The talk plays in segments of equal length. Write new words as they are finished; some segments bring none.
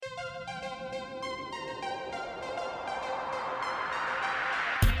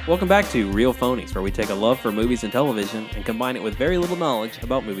Welcome back to Real Phonies, where we take a love for movies and television and combine it with very little knowledge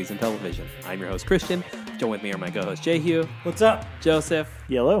about movies and television. I'm your host, Christian. Joined with me are my co-host, Jehu. What's up? Joseph.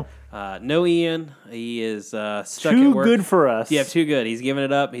 Yellow. No Ian. He is stuck Too at work. good for us. Yeah, too good. He's given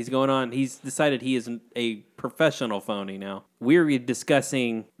it up. He's going on. He's decided he is a professional phony now. We're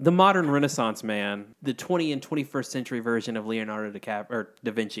discussing the modern Renaissance man, the 20th and 21st century version of Leonardo DiCaprio, or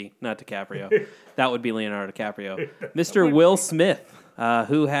Da Vinci, not DiCaprio. That would be Leonardo DiCaprio. Mr. Will Smith,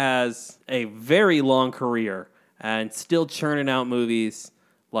 who has a very long career and still churning out movies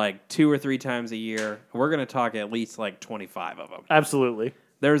like 2 or 3 times a year. We're going to talk at least like 25 of them. Absolutely.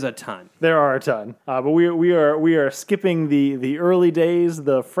 There's a ton. There are a ton. But we are skipping the early days,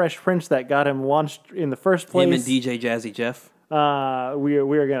 the Fresh Prince that got him launched in the first place. Him and DJ Jazzy Jeff. We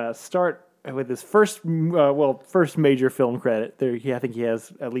are going to start with his first major film credit. I think he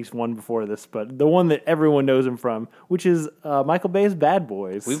has at least one before this, but the one that everyone knows him from, which is Michael Bay's Bad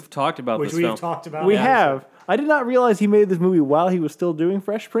Boys. We've talked about Which this we've film. talked about. We have. I did not realize he made this movie while he was still doing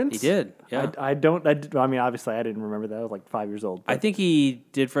Fresh Prince. He did, yeah. I mean, obviously, I didn't remember that. I was like 5 years old. I think he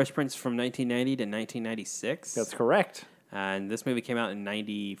did Fresh Prince from 1990 to 1996. That's correct. And this movie came out in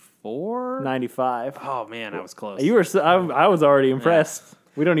 94? 95. Oh, man, I was close. I was already impressed.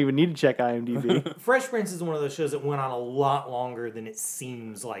 We don't even need to check IMDb. Fresh Prince is one of those shows that went on a lot longer than it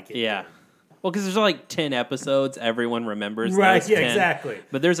seems like it Yeah. did. Well, because there's like 10 episodes, everyone remembers Right, those yeah, 10. exactly.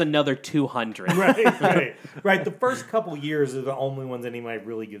 But there's another 200. Right. The first couple years are the only ones anybody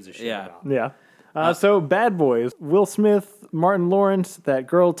really gives a shit Yeah. about. Yeah. So Bad Boys, Will Smith, Martin Lawrence, that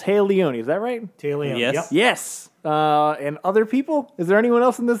girl Téa Leoni, is that right? Téa Leoni, Yes. Yep. Yes. And other people? Is there anyone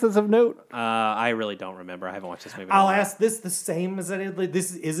else in this that's of note? I really don't remember. I haven't watched this movie. in a I'll while. ask this the same as I did.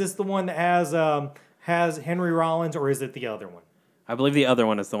 Is this the one that has Henry Rollins, or is it the other one? I believe the other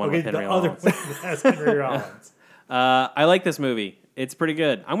one is the one with Henry the other Rollins. one that has Henry Rollins. I like this movie. It's pretty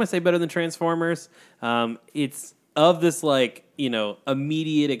good. I'm going to say better than Transformers. It's of this,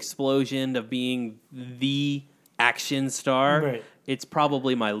 immediate explosion of being the action star. Right. It's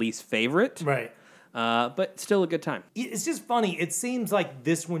probably my least favorite. Right. But still a good time. It's just funny. It seems like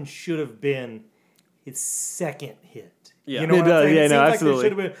this one should have been his second hit. Yeah. You know It what does, I'm saying? yeah, It seems no, like absolutely. there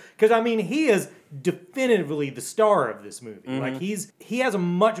should have been, because I mean, he is definitively the star of this movie. Mm-hmm. Like he has a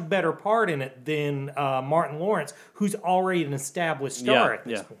much better part in it than Martin Lawrence, who's already an established star at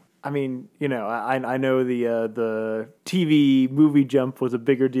this point. I mean, I know the TV movie jump was a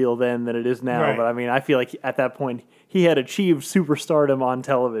bigger deal then than it is now, Right. but I mean, I feel like at that point he had achieved superstardom on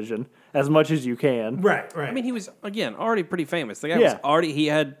television as much as you can. Right. I mean, he was, again, already pretty famous. The guy Yeah. was already, he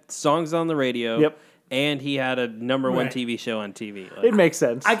had songs on the radio. Yep. And he had a number one Right. TV show on TV. It makes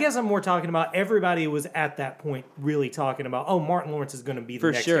sense. I guess I'm more talking about everybody was at that point really talking about, Martin Lawrence is going to be the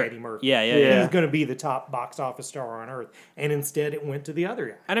For next sure. Eddie Murphy. Yeah. He's going to be the top box office star on earth. And instead it went to the other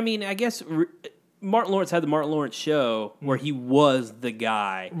guy. And I mean, I guess Martin Lawrence had the Martin Lawrence show where he was the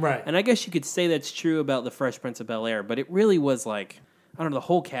guy. Right. And I guess you could say that's true about the Fresh Prince of Bel-Air, but it really was like, I don't know, the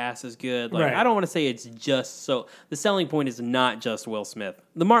whole cast is good. Like, Right. I don't want to say it's just so. The selling point is not just Will Smith.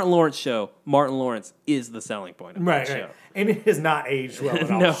 The Martin Lawrence show, Martin Lawrence is the selling point of that show. And it has not aged well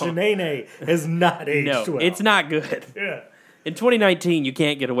at all. No. Shanae has not aged No, well. it's not good. Yeah. In 2019, you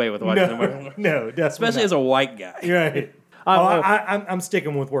can't get away with watching the Martin Lawrence. No, definitely Especially not. as a white guy. Right. I'm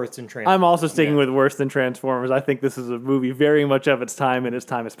sticking with worse than Transformers. I'm also sticking with worse than Transformers. I think this is a movie very much of its time, and its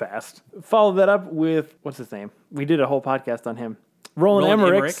time has passed. Follow that up with, what's his name? We did a whole podcast on him. Roland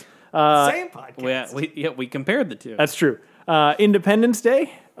Emmerich. Same podcast. We compared the two. That's true. Independence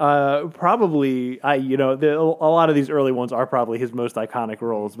Day. Probably, a lot of these early ones are probably his most iconic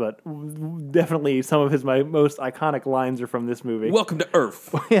roles, but definitely some of his most iconic lines are from this movie. Welcome to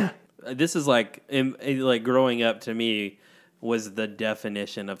Earth. Yeah. This is like growing up to me was the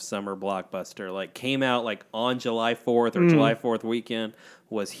definition of summer blockbuster. Like came out like on July 4th or July 4th weekend,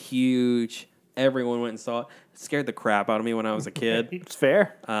 was huge. Everyone went and saw it. It scared the crap out of me when I was a kid. It's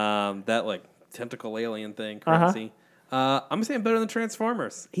fair. That like tentacle alien thing, crazy. I'm saying better than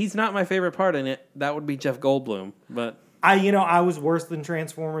Transformers. He's not my favorite part in it. That would be Jeff Goldblum, but I was worse than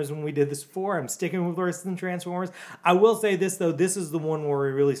Transformers when we did this before. I'm sticking with worse than Transformers. I will say this, though. This is the one where we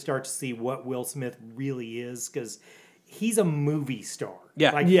really start to see what Will Smith really is, because he's a movie star.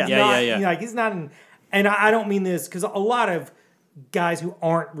 Yeah. Like, Yeah. he's not, Yeah. Like, he's not and I don't mean this, because a lot of guys who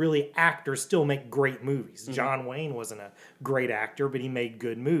aren't really actors still make great movies. Mm-hmm. John Wayne wasn't a great actor, but he made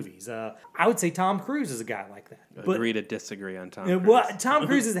good movies. I would say Tom Cruise is a guy like that. But agree to disagree on Tom Cruise. well, Tom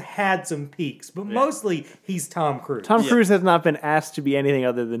Cruise has had some peaks, but mostly he's Tom Cruise. Tom Cruise has not been asked to be anything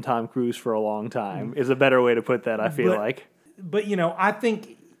other than Tom Cruise for a long time, is a better way to put that, I feel like. But, I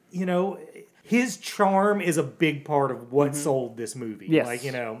think, his charm is a big part of what sold this movie. Yes. Like,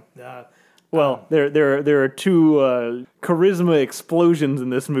 you know, Well, there are two charisma explosions in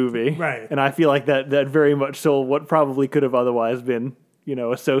this movie, Right. And I feel like that very much sold what probably could have otherwise been,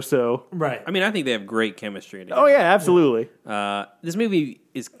 a so-so. right. I mean, I think they have great chemistry together. Oh yeah, absolutely. This movie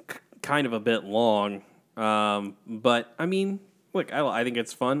is kind of a bit long, but I mean, look, I think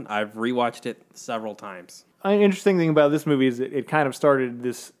it's fun. I've rewatched it several times. An interesting thing about this movie is it kind of started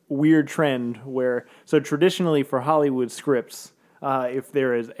this weird trend where, so traditionally for Hollywood scripts, if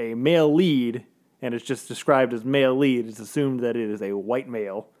there is a male lead and it's just described as male lead, it's assumed that it is a white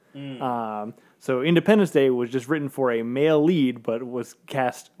male. So Independence Day was just written for a male lead, but was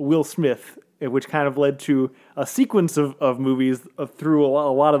cast Will Smith, which kind of led to a sequence of movies through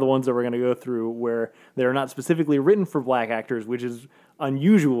a lot of the ones that we're going to go through where they're not specifically written for black actors, which is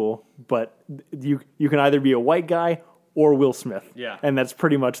unusual, but you can either be a white guy or Will Smith. Yeah. And that's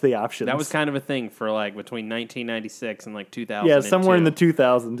pretty much the option. That was kind of a thing for like between 1996 and like 2000. Yeah, somewhere in the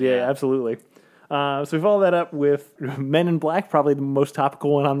 2000s. Yeah, Yeah. absolutely. So we follow that up with Men in Black, probably the most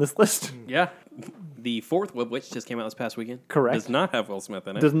topical one on this list. Yeah. The fourth, which just came out this past weekend. Correct. Does not have Will Smith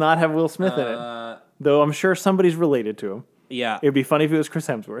in it. Does not have Will Smith in it. Though I'm sure somebody's related to him. Yeah. It'd be funny if it was Chris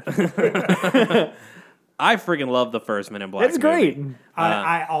Hemsworth. I freaking love the first Men in Black It's great. movie.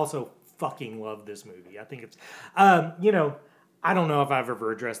 I also fucking love this movie. I think it's, I don't know if I've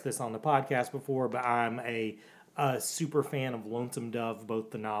ever addressed this on the podcast before, but I'm a super fan of Lonesome Dove,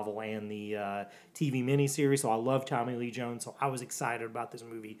 both the novel and the TV miniseries. So I love Tommy Lee Jones. So I was excited about this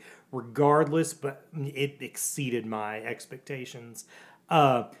movie regardless, but it exceeded my expectations.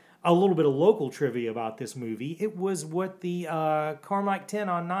 A little bit of local trivia about this movie. It was what the Carmike 10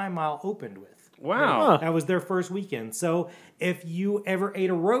 on 9 Mile opened with. Wow. That was their first weekend. So if you ever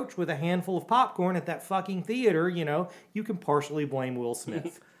ate a roach with a handful of popcorn at that fucking theater, you can partially blame Will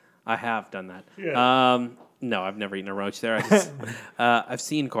Smith. I have done that. Yeah. No, I've never eaten a roach there. I've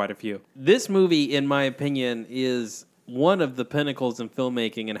seen quite a few. This movie, in my opinion, is one of the pinnacles in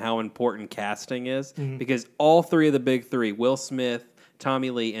filmmaking and how important casting is, because all three of the big three, Will Smith,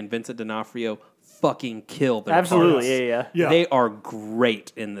 Tommy Lee, and Vincent D'Onofrio, fucking kill their Absolutely, parts. yeah. They are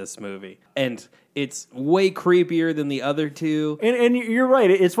great in this movie. And it's way creepier than the other two. And you're right.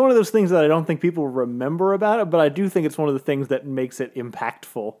 It's one of those things that I don't think people remember about it, but I do think it's one of the things that makes it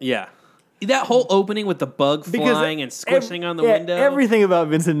impactful. Yeah. That whole opening with the bug flying and squishing on the window. Everything about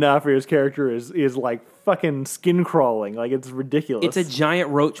Vincent D'Onofrio's character is like fucking skin crawling. Like, it's ridiculous. It's a giant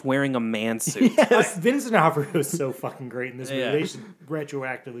roach wearing a man suit. Vincent D'Onofrio is so fucking great in this movie. Yeah. They should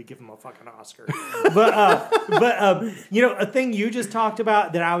retroactively give him a fucking Oscar. But a thing you just talked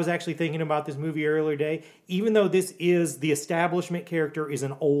about that I was actually thinking about this movie earlier today, even though this is the establishment character is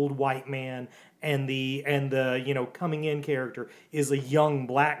an old white man and the coming in character is a young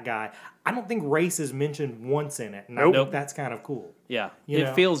black guy, I don't think race is mentioned once in it. And I think that's kind of cool. Yeah. You It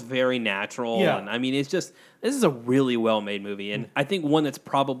know? feels very natural. Yeah. And I mean, this is a really well made movie. And I think one that's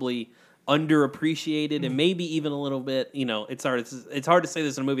probably underappreciated and maybe even a little bit, it's hard to say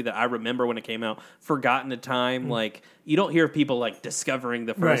this in a movie that I remember when it came out, forgotten at time. Like, you don't hear people like discovering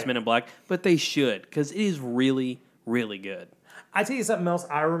the first Right. Men in Black, but they should, because it is really, really good. I tell you something else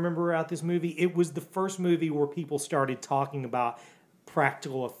I remember about this movie. It was the first movie where people started talking about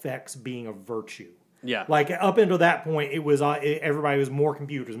practical effects being a virtue. Yeah. Like, up until that point, it was everybody was more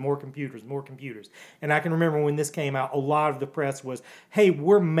computers. And I can remember when this came out, a lot of the press was, hey,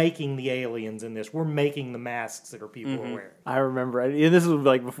 we're making the aliens in this. We're making the masks that our people are wearing. I remember. This was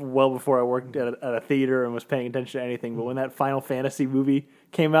like well before I worked at a theater and was paying attention to anything. But when that Final Fantasy movie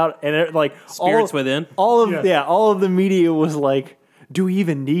came out, and it, like Spirits Within. all of the media was like, "Do we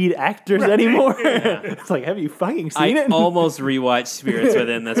even need actors anymore?" It's like, have you fucking seen I it? almost rewatched Spirits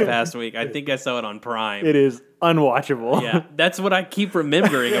Within this past week. I think I saw it on Prime. It is unwatchable. Yeah, that's what I keep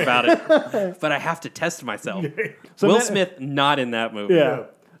remembering about it. But I have to test myself. So Will Men- Smith not in that movie. Yeah.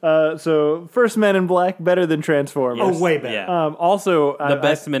 So first Men in Black, better than Transformers. Oh, way better. Yeah. Also, The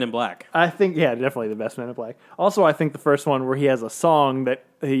best Men in Black. I think, definitely the best Men in Black. Also, I think the first one where he has a song that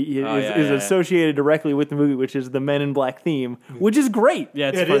is associated directly with the movie, which is the Men in Black theme, which is great. Yeah,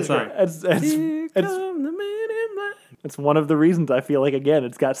 it's It a fun is song. great. Come the Men in Black. It's one of the reasons I feel like, again,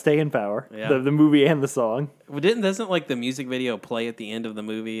 it's got staying power. Yeah. The movie and the song. Well, doesn't like the music video play at the end of the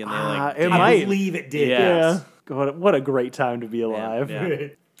movie and they like it dance? might. I believe it did. Yeah. What a great time to be alive. Yeah.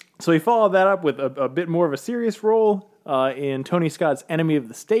 So he followed that up with a bit more of a serious role in Tony Scott's Enemy of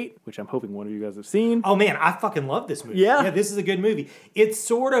the State, which I'm hoping one of you guys have seen. Oh, man, I fucking love this movie. Yeah. This is a good movie. It's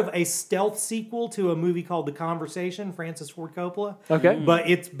sort of a stealth sequel to a movie called The Conversation, Francis Ford Coppola. Okay. But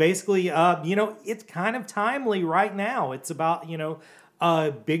it's basically, it's kind of timely right now. It's about,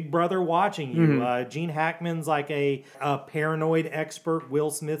 Big Brother watching you. Gene Hackman's like a paranoid expert. Will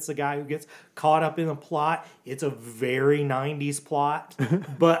Smith's a guy who gets caught up in a plot. It's a very 90s plot.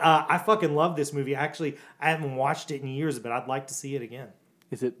 But I fucking love this movie. Actually, I haven't watched it in years, but I'd like to see it again.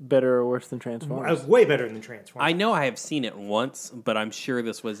 Is it better or worse than Transformers? Way better than Transformers. I know I have seen it once, but I'm sure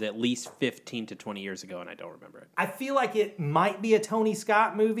this was at least 15 to 20 years ago, and I don't remember it. I feel like it might be a Tony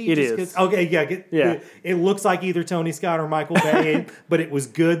Scott movie. It just is. 'cause- okay, yeah. Yeah. It looks like either Tony Scott or Michael Bay, but it was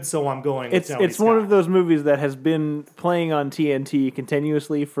good, so I'm going with Tony It's Scott. one of those movies that has been playing on TNT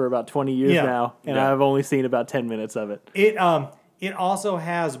continuously for about 20 years Yeah. now, and Yeah. I've only seen about 10 minutes of it. It also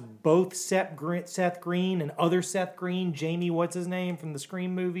has both Seth Green and other Seth Green. Jamie, what's his name from the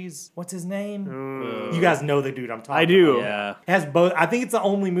Scream movies? What's his name? You guys know the dude I'm talking I do. about. Yeah. It has both. I think it's the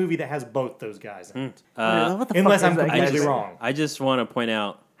only movie that has both those guys in it. What the Unless fuck I'm is that completely guy's- wrong. I just want to point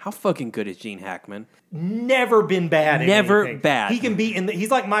out how fucking good is Gene Hackman. Never been bad. At Never anything. bad. He can be in.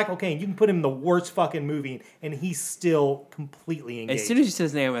 He's like Michael Caine. You can put him in the worst fucking movie, and he's still completely engaged. As soon as you said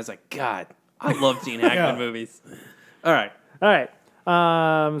his name, I was like, God, I love Gene Hackman Yeah. movies. All right. All right.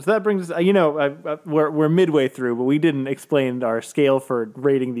 So that brings us, we're midway through, but we didn't explain our scale for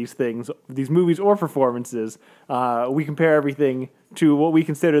rating these things, these movies or performances. We compare everything to what we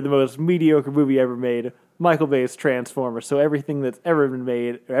consider the most mediocre movie ever made, Michael Bay's Transformers. So everything that's ever been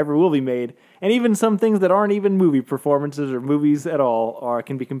made or ever will be made, and even some things that aren't even movie performances or movies at all,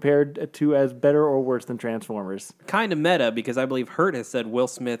 can be compared to as better or worse than Transformers. Kind of meta because I believe Hurt has said Will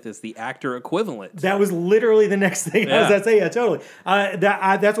Smith is the actor equivalent. That was literally the next thing I was Yeah. going to say. Yeah, totally.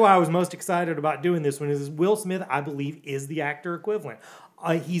 That's why I was most excited about doing this one. Is Will Smith, I believe, is the actor equivalent.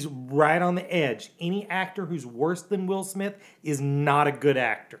 He's right on the edge. Any actor who's worse than Will Smith is not a good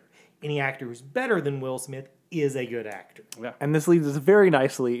actor. Any actor who's better than Will Smith is a good actor. Yeah. And this leads us very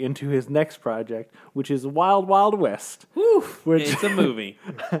nicely into his next project, which is Wild Wild West. Which It's a movie.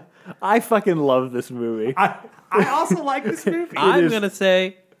 I fucking love this movie. I also like this movie. I'm is- going to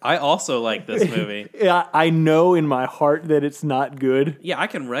say I also like this movie. Yeah, I know in my heart that it's not good, Yeah, I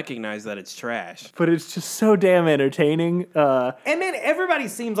can recognize that it's trash. but it's just so damn entertaining. And man, everybody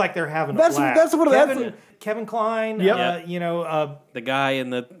seems like they're having a That's- blast. that's what- Kevin Kline. Yep. The guy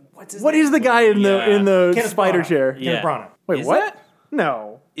in the... what's his What name? is the guy in Yeah. the Kenneth spider Branagh. chair? Kenneth Yeah. Branagh. Wait, Is what? that-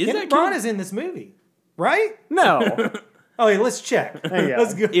 No, Is Kenneth that Branagh's in this movie, right? no. Oh, yeah, let's check. Yeah.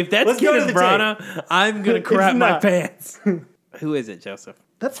 Let's go. If that's let's go to Kenneth the tape. Branagh, I'm going to crap my not. pants. Who is it, Joseph?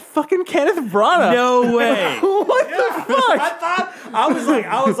 That's fucking Kenneth Branagh. No way. What the fuck?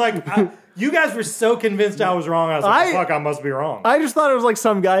 I was like, you guys were so convinced I was wrong. I was like, fuck, I must be wrong. I just thought it was like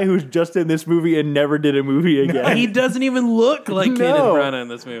some guy who's just in this movie and never did a movie again. He doesn't even look like No. Kenneth Branagh in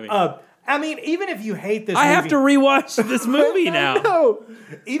this movie. I mean, even if you hate this I movie, have to rewatch this movie now. No.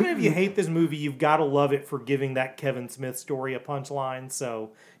 even if you hate this movie, you've got to love it for giving that Kevin Smith story a punchline.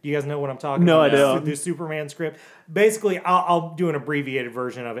 So, do you guys know what I'm talking No, about? I don't. The Superman script. Basically, I'll do an abbreviated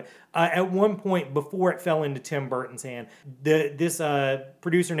version of it. At one point, before it fell into Tim Burton's hand, this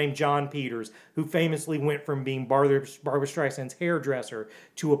producer named John Peters, who famously went from being Barbra Streisand's hairdresser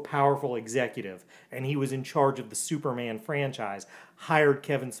to a powerful executive, and he was in charge of the Superman franchise, hired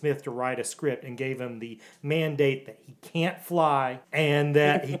Kevin Smith to write a script and gave him the mandate that he can't fly and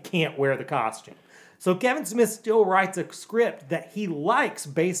that he can't wear the costume. So Kevin Smith still writes a script that he likes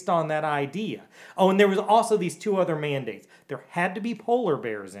based on that idea. Oh, and there was also these two other mandates. There had to be polar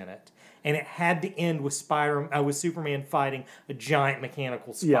bears in it, and it had to end with with Superman fighting a giant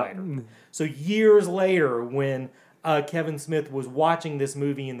mechanical spider. Yeah. So years later, when Kevin Smith was watching this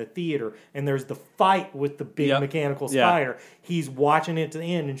movie in the theater, and there's the fight with the big Yep. mechanical Yeah. spider, he's watching it to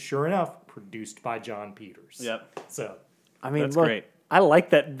the end, and sure enough, produced by John Peters. Yep. So, I mean, That's look, great. I like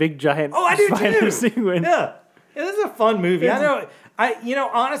that big giant oh, I do spider too. sequence. Yeah, this is a fun movie. I know.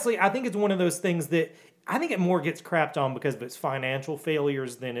 Honestly, I think it's one of those things that I think it more gets crapped on because of its financial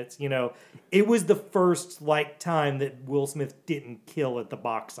failures than it's. It was the first time that Will Smith didn't kill at the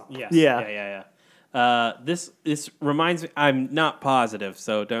box office. Yes. Yeah. Yeah. This reminds me. I'm not positive,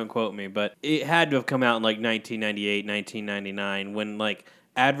 so don't quote me. But it had to have come out in 1998, 1999, when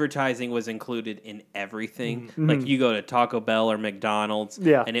advertising was included in everything. Like you go to Taco Bell or McDonald's,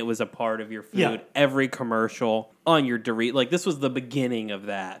 Yeah. and it was a part of your food. Yeah. Every commercial on your Dorito, this was the beginning of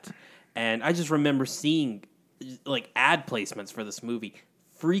that. And I just remember seeing ad placements for this movie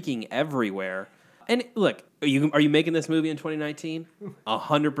freaking everywhere. And look, are you making this movie in 2019?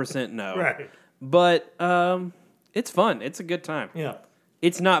 100% no. Right. But it's fun. It's a good time. Yeah.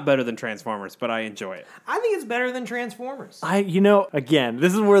 It's not better than Transformers, but I enjoy it. I think it's better than Transformers. Again,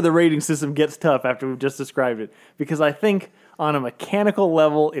 this is where the rating system gets tough after we've just described it. Because I think on a mechanical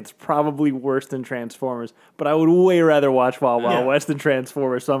level, it's probably worse than Transformers. But I would way rather watch Wild Wild West than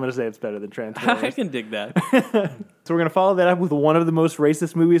Transformers, so I'm going to say it's better than Transformers. I can dig that. So we're going to follow that up with one of the most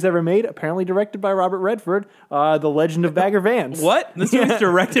racist movies ever made, apparently directed by Robert Redford, The Legend of Bagger Vance. What? This movie's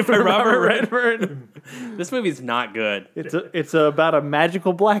directed by Robert Redford? This movie's not good. It's about a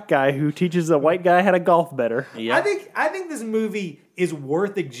magical black guy who teaches a white guy how to golf better. Yeah. I think this movie is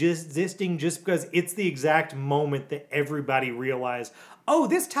worth existing just because it's the exact moment that everybody realized, oh,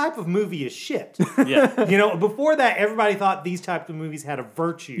 this type of movie is shit. Yeah. You know, before that, everybody thought these types of movies had a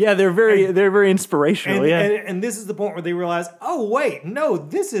virtue. Yeah, they're very inspirational. And this is the point where they realize, oh wait, no,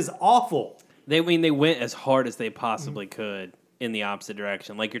 this is awful. They went as hard as they possibly could in the opposite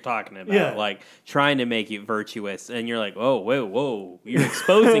direction, like you're talking about, Yeah. like trying to make it virtuous, and you're like, oh, whoa, you're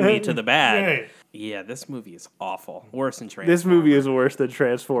exposing me to the bad. Right. Yeah, this movie is awful. Worse than Transformers. This movie is worse than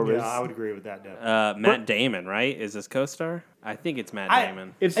Transformers. Yeah, I would agree with that, definitely. Matt Damon, right? Is his co-star? I think it's Matt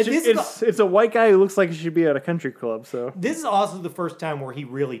Damon. It's And it's a white guy who looks like he should be at a country club. So This is also the first time where he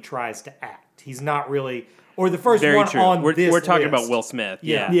really tries to act. He's not really, or the first Very one true. on We're talking list. about Will Smith.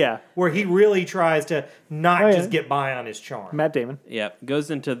 Yeah. Yeah. Where he really tries to not Oh, yeah. just get by on his charm. Matt Damon. Yeah, goes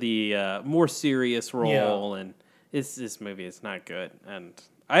into the more serious role, and this movie is not good. And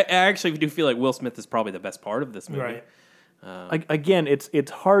I actually do feel like Will Smith is probably the best part of this movie. Right. Again,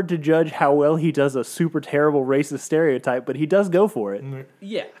 it's hard to judge how well he does a super terrible racist stereotype, but he does go for it.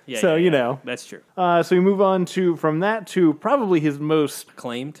 Yeah. So, yeah, you know. that's true. So we move on from that to probably his most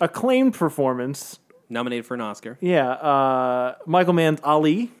Acclaimed, acclaimed performance. nominated for an Oscar. Yeah, Michael Mann's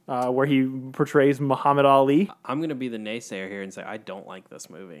Ali, where he portrays Muhammad Ali. I'm gonna be the naysayer here and say I don't like this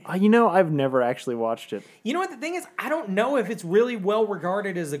movie. You know, I've never actually watched it. You know what the thing is? I don't know if it's really well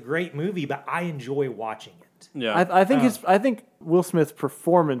regarded as a great movie, but I enjoy watching it. Yeah, I think Will Smith's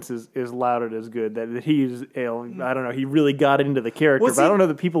performance is lauded as good. That he's, I don't know, he really got into the character. Well, but I see, don't know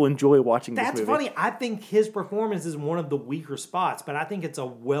that people enjoy watching this That's movie. funny. I think his performance is one of the weaker spots, but I think it's a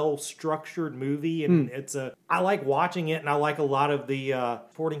well-structured movie, and I like watching it, and I like a lot of the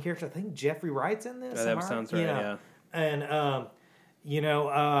supporting characters. I think Jeffrey Wright's in this. that sounds right. Yeah. And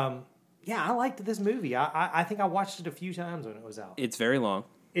yeah, I liked this movie. I think I watched it a few times when it was out. It's very long.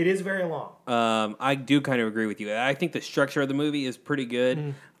 It is very long. I do kind of agree with you. I think the structure of the movie is pretty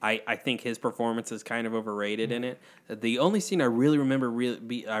good. I think his performance is kind of overrated in it. The only scene I really remember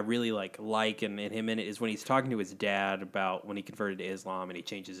I really like and him in it is when he's talking to his dad about when he converted to Islam and he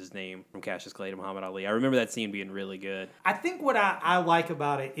changes his name from Cassius Clay to Muhammad Ali. I remember that scene being really good. I think what I like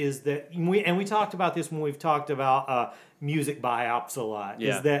about it is that we talked about this when we've talked about music biops a lot.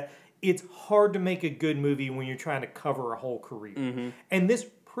 Yeah. Is that it's hard to make a good movie when you're trying to cover a whole career, and this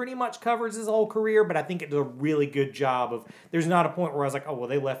pretty much covers his whole career, but I think it does a really good job of. There's not a point where I was like, oh well,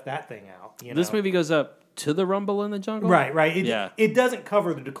 they left that thing out. You know? This movie goes up to the Rumble in the Jungle. Right. Yeah. It doesn't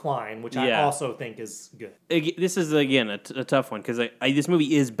cover the decline, which I Yeah. also think is good. This is again a tough one because this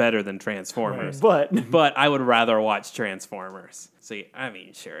movie is better than Transformers, But but I would rather watch Transformers. See, I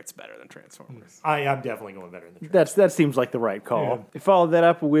mean, sure, it's better than Transformers. I'm definitely going better than Trent. that seems like the right call. Yeah. They followed that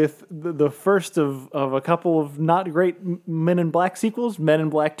up with the first of a couple of not great Men in Black sequels, Men in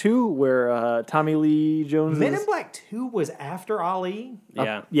Black 2, where Tommy Lee Jones Men in Black 2 was after Ali.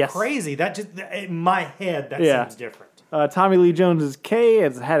 Yeah. Yes. Crazy. That just in my head that Yeah. seems different. Tommy Lee Jones's K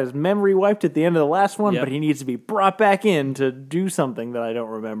has had his memory wiped at the end of the last one, Yep. but he needs to be brought back in to do something that I don't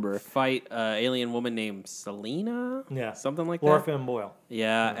remember. Fight alien woman named Selena. Yeah. Something like Laura that. Flynn Boyle.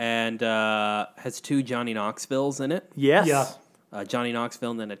 Yeah, and has 2 Johnny Knoxvilles in it. Yes. Yeah. Johnny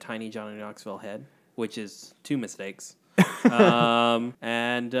Knoxville and then a tiny Johnny Knoxville head, which is 2 mistakes.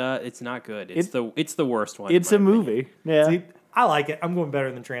 And it's not good. It's the worst one. It's in a my opinion. movie. Yeah. See, I like it. I'm going better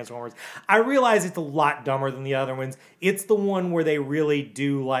than Transformers. I realize it's a lot dumber than the other ones. It's the one where they really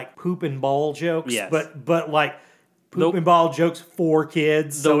do like poop and ball jokes, Yes. but like poop and ball jokes for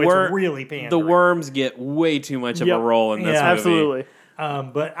kids. So it's really pandering. The worms get way too much of Yep. a role in this Yeah, movie. Absolutely.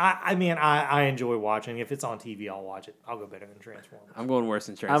 But I enjoy watching. If it's on TV, I'll watch it. I'll go better than Transformers. I'm going worse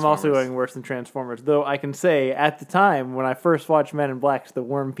than Transformers. I'm also going worse than Transformers, though I can say at the time when I first watched Men in Black, the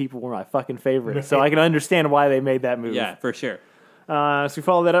worm people were my fucking favorite. So I can understand why they made that movie. Yeah, for sure. So we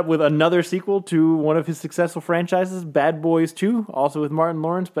follow that up with another sequel to one of his successful franchises, Bad Boys 2, also with Martin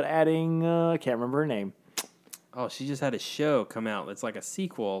Lawrence, but adding, I can't remember her name. Oh, she just had a show come out that's like a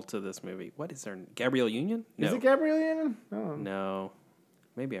sequel to this movie. What is her name? Gabrielle Union? No. Is it Gabrielle Union? Oh, No.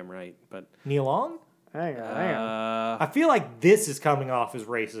 Maybe I'm right, but Neil Long? hang on. I feel like this is coming off as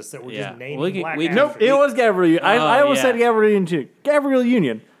racist that we're Yeah. just naming We can- black we can- actors. Nope, it was Gabrielle. I almost yeah. said Gabrielle Union too. Gabrielle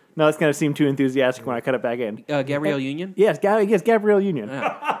Union. No, it's going to seem too enthusiastic when I cut it back in. Gabrielle Union? Yes, Gabrielle Union.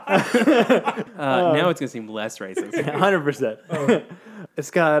 Now it's going to seem less racist. 100%.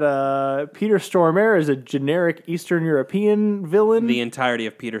 It's got Peter Stormare as a generic Eastern European villain. The entirety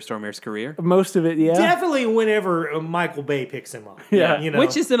of Peter Stormare's career. Most of it, yeah. Definitely whenever Michael Bay picks him up. Yeah. You know?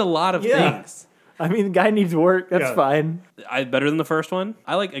 Which is in a lot of Yeah. things. I mean, the guy needs work. That's Yeah. fine. Better than the first one.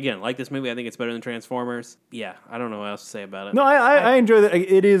 I like this movie. I think it's better than Transformers. Yeah, I don't know what else to say about it. No, I enjoy that.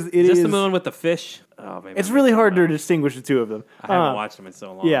 It is. Is this the one with the fish? Oh, maybe It's I'm really mixing hard them to up. distinguish the two of them. I haven't watched them in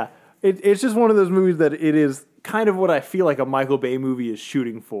so long. Yeah. It's just one of those movies that it is kind of what I feel like a Michael Bay movie is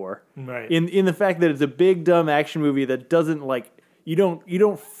shooting for. Right. In the fact that it's a big dumb action movie that doesn't like you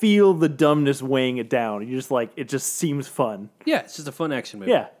don't feel the dumbness weighing it down. You just like it just seems fun. Yeah, it's just a fun action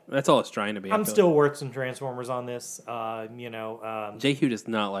movie. Yeah. That's all it's trying to be. I I'm feel still worse than Transformers on this. You know, like. Jay Hugh does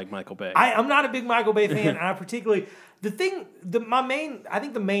not like Michael Bay. I'm not a big Michael Bay fan. And I particularly I think the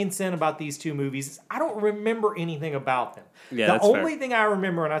main sin about these two movies is I don't remember anything about them. Yeah, the that's only fair. thing I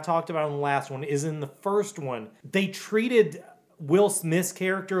remember, and I talked about in the last one, is in the first one they treated Will Smith's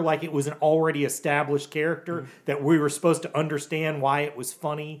character like it was an already established character that we were supposed to understand why it was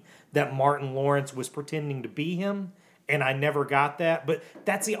funny that Martin Lawrence was pretending to be him. And I never got that, but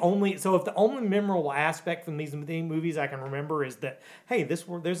that's the only. So if the only memorable aspect from these movies I can remember is that, hey, there's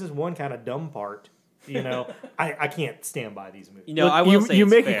this one kind of dumb part, you know, I can't stand by these movies. You know, Look, I will say you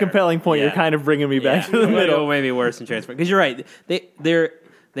it's make fair. a compelling point. Yeah. You're kind of bringing me back to the Well, middle. maybe worse than Transformers because you're right.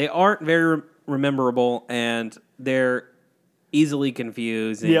 They aren't very rememberable and they're easily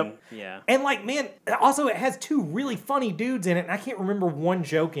confusing. Yep. Yeah. And like, man, also it has two really funny dudes in it, and I can't remember one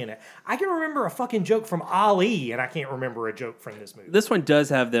joke in it. I can remember a fucking joke from Ali, and I can't remember a joke from this movie. This one does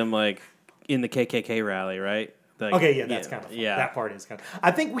have them like in the KKK rally, right? Like, Okay, yeah, that's kind of fun. yeah. That part is kind of. I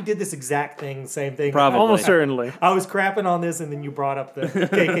think we did this exact thing, same thing. Probably. Almost certainly. I was crapping on this, and then you brought up the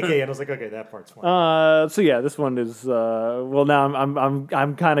KKK, and I was like, okay, that part's fun. So yeah, this one is well. Now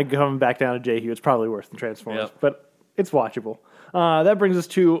I'm kind of coming back down to Jay Hugh. It's probably worse than Transformers, Yep. but it's watchable. That brings us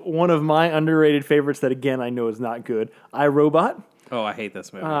to one of my underrated favorites that again I know is not good. iRobot. Oh, I hate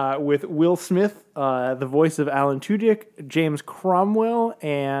this movie. With Will Smith, the voice of Alan Tudyk, James Cromwell,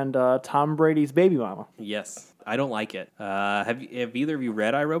 and Tom Brady's baby mama. Yes, I don't like it. Have either of you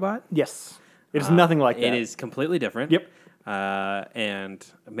read iRobot? Yes, it's nothing like that. It is completely different. Yep. And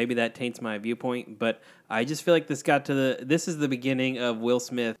maybe that taints my viewpoint, but I just feel like this is the beginning of Will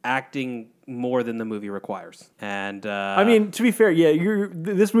Smith acting more than the movie requires. And I mean, to be fair, yeah,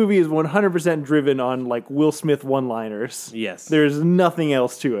 this movie is 100% driven on like Will Smith one-liners. Yes. There's nothing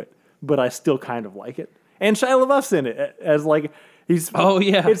else to it, but I still kind of like it. And Shia LaBeouf's in it as like he's. Oh,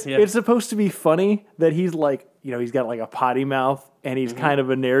 yeah, it's yeah. it's supposed to be funny that he's like he's got like a potty mouth and he's kind of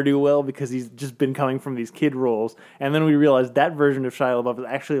a ne'er-do-well because he's just been coming from these kid roles, and then we realize that version of Shia LaBeouf is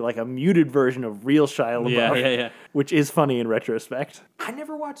actually like a muted version of real Shia LaBeouf, yeah. which is funny in retrospect. I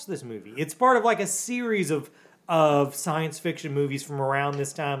never watched this movie. It's part of like a series of science fiction movies from around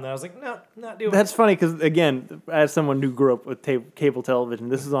this time that I was like, no, not doing. That's funny because, again, as someone who grew up with cable television,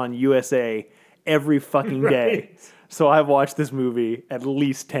 this is on USA every fucking day. Right. So I've watched this movie at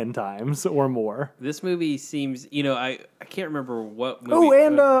least 10 times or more. this movie seems, I can't remember what movie.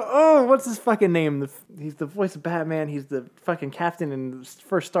 Oh, and what's his fucking name? He's the voice of Batman. He's the fucking captain in the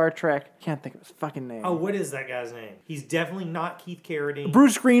first Star Trek. Can't think of his fucking name. Oh, what is that guy's name? He's definitely not Keith Carradine.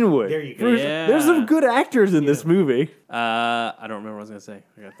 Bruce Greenwood. There you go. Yeah. There's some good actors in this movie. I don't remember what I was going to say.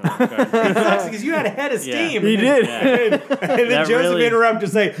 I got thrown off guard. It sucks because you had a head of Yeah. steam. He and did. Then, and then That Joseph really- interrupted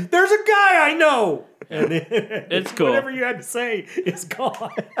to say, "There's a guy I know." And then It's cool. Whatever you had to say is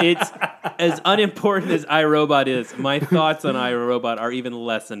gone. It's as unimportant as iRobot is. My thoughts on iRobot are even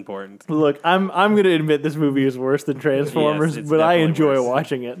less important. Look, I'm going to admit this movie is worse than Transformers, Yes, it's but I definitely enjoy worse.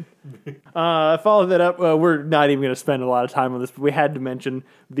 watching it. Follow that up. We're not even going to spend a lot of time on this, but we had to mention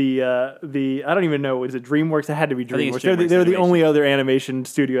the I don't even know, is it DreamWorks? It had to be think it's DreamWorks. DreamWorks They're the Animation. only other animation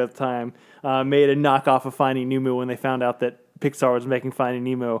studio at the time. Made a knockoff of Finding Nemo when they found out that Pixar was making Finding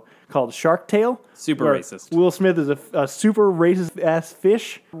Nemo called Shark Tale. Super where racist. Will Smith is a super racist ass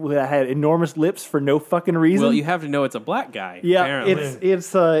fish that had enormous lips for no fucking reason. Well, you have to know it's a black guy. Yeah, apparently.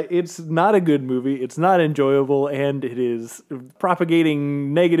 it's not a good movie. It's not enjoyable, and it is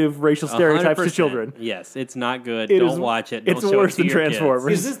propagating negative racial stereotypes to 100%. children. Yes, it's not good. It Don't is- watch it. it's Don't show worse it to than your kids.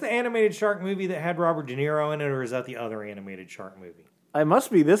 Transformers. Is this the animated shark movie that had Robert De Niro in it, or is that the other animated shark movie? It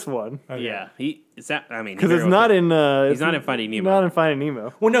must be this one Okay. Yeah, because it's not in. He's not in Finding Nemo. Not in Finding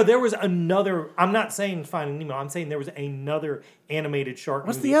Nemo. Well, no, there was another. I'm not saying Finding Nemo. I'm saying there was another animated shark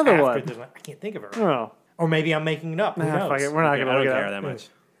What's movie. the other after one? this I can't think of it. Oh, Or maybe I'm making it up. Who knows? fuck it. We're not I going to don't look it care up. that much.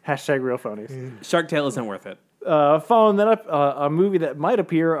 Hashtag real phonies. Shark Tale isn't worth it. Following that up, a movie that might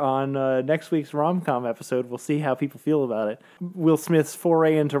appear on next week's rom-com episode. We'll see how people feel about it. Will Smith's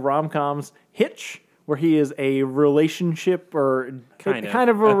foray into rom-coms, Hitch, where he is a relationship or Kind of.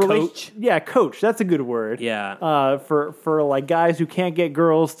 a A relation- coach? Yeah, coach. That's a good word. Yeah. For like guys who can't get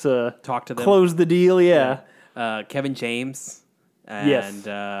girls to Talk to them. close the deal. Yeah. Kevin James and Yes.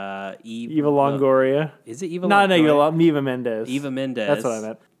 Eva Longoria. Is it Eva No, Longoria? Eva Mendes. Eva Mendes. That's what I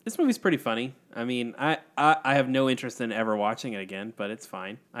meant. This movie's pretty funny. I mean, I have no interest in ever watching it again, but it's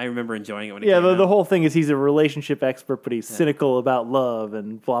fine. I remember enjoying it when it Yeah, came out. the whole thing is he's a relationship expert, but he's cynical about love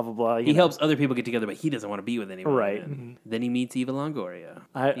and blah, blah, blah. He helps other people get together, but he doesn't want to be with anyone. Right. And then he meets Eva Longoria.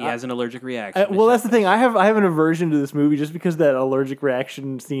 He I- has an allergic reaction. Well, that's the thing. I have an aversion to this movie just because that allergic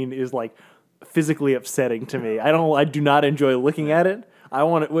reaction scene is like physically upsetting to me. I do not enjoy looking at it.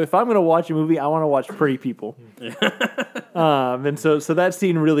 If I'm going to watch a movie, I want to watch pretty people. And so that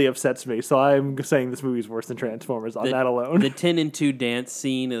scene really upsets me. So I'm saying this movie is worse than Transformers on that alone. The 10 and 2 dance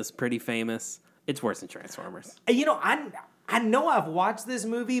scene is pretty famous. It's worse than Transformers. You know, I know I've watched this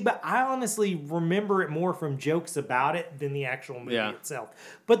movie, but I honestly remember it more from jokes about it than the actual movie itself.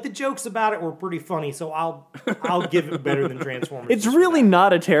 But the jokes about it were pretty funny, so I'll give it better than Transformers. It's really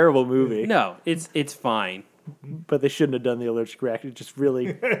not a terrible movie. No, it's fine. But they shouldn't have done the allergic reaction. It just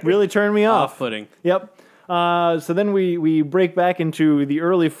really, really turned me off. Off-putting. Yep. So then we break back into the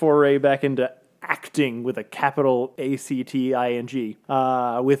early foray back into acting with a capital ACTING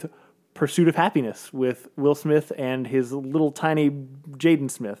with Pursuit of Happiness with Will Smith and his little tiny Jaden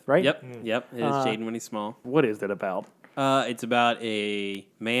Smith, right? Yep. It is Jaden when he's small. What is it about? It's about a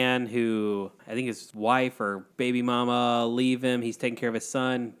man who, I think his wife or baby mama leave him. He's taking care of his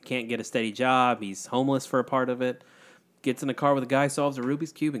son, can't get a steady job. He's homeless for a part of it. Gets in a car with a guy, solves a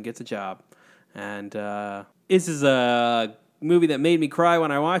Rubik's Cube, and gets a job. And this is a movie that made me cry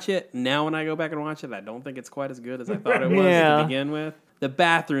when I watch it. Now when I go back and watch it, I don't think it's quite as good as I thought it was to begin with. The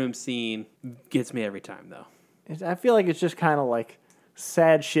bathroom scene gets me every time, though. I feel like it's just kind of like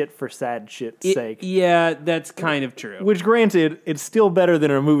sad shit for sad shit's sake. Yeah, that's kind of true. Which, granted, it's still better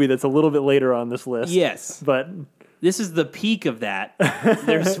than a movie that's a little bit later on this list. Yes. But, This is the peak of that.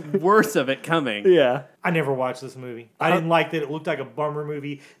 There's worse of it coming. yeah. I never watched this movie. I didn't like that it looked like a bummer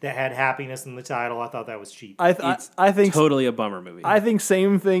movie that had happiness in the title. I thought that was cheap. I think Totally a bummer movie. I think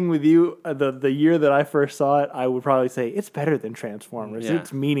same thing with you. The year that I first saw it, I would probably say it's better than Transformers. Yeah.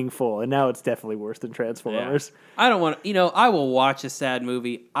 It's meaningful, and now it's definitely worse than Transformers. I don't want to, I will watch a sad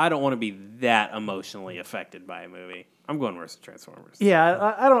movie. I don't want to be that emotionally affected by a movie. I'm going worse than Transformers.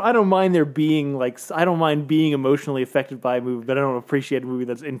 Yeah, I don't mind there being I don't mind being emotionally affected by a movie, but I don't appreciate a movie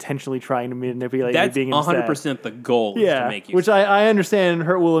that's intentionally trying to manipulate me That's being 100% the goal is Yeah, to make you which sad. I understand.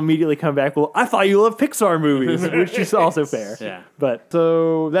 Hurt will immediately come back. Well, I thought you loved Pixar movies, which is also fair. Yeah. But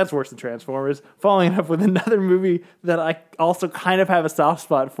so that's worse than Transformers. Following up with another movie that I also kind of have a soft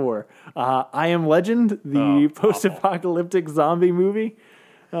spot for, I Am Legend, the post-apocalyptic zombie movie.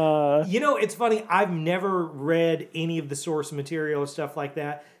 It's funny. I've never read any of the source material or stuff like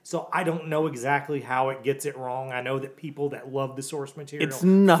that, so I don't know exactly how it gets it wrong. I know that people that love the source material, It's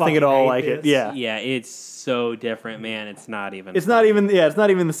nothing at fucking all hate like it. this. Yeah. Yeah, it's so different, man. It's not even. It's not even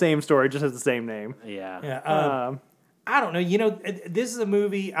the same story. It just has the same name. Yeah. Yeah, I don't know. This is a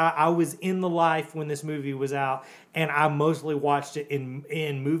movie. I was in the life when this movie was out, and I mostly watched it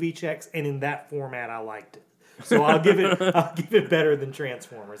in movie checks, and in that format, I liked it. So I'll give it better than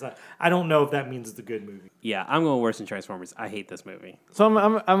Transformers. I don't know if that means it's a good movie. Yeah, I'm going worse than Transformers. I hate this movie. So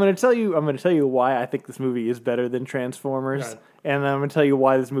I'm going to tell you why I think this movie is better than Transformers, Right. and I'm going to tell you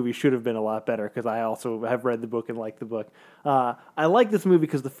why this movie should have been a lot better because I also have read the book and like the book. I like this movie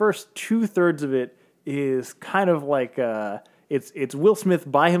because the first 2/3 of it is kind of like it's Will Smith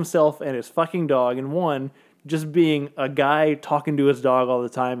by himself and his fucking dog, and one just being a guy talking to his dog all the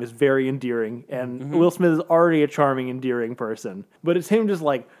time is very endearing, and Will Smith is already a charming, endearing person. But it's him just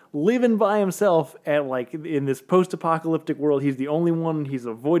like living by himself at like in this post-apocalyptic world. He's the only one. He's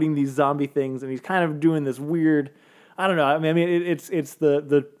avoiding these zombie things, and he's kind of doing this weird. I don't know. I mean, it's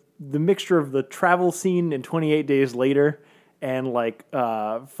the mixture of the travel scene in 28 Days Later and like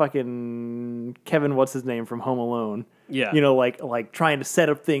fucking Kevin, what's his name from Home Alone. Yeah. Like trying to set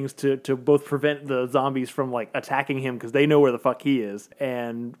up things to both prevent the zombies from like attacking him because they know where the fuck he is,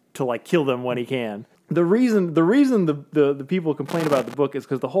 and to like kill them when he can. The reason the people complain about the book is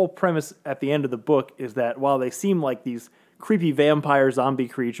because the whole premise at the end of the book is that while they seem like these creepy vampire zombie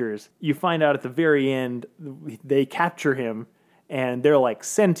creatures, you find out at the very end they capture him and they're like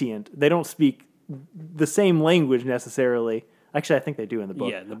sentient. They don't speak the same language necessarily. Actually, I think they do in the book.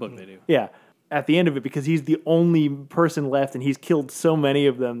 Yeah, in the book they do. Yeah. At the end of it, because he's the only person left and he's killed so many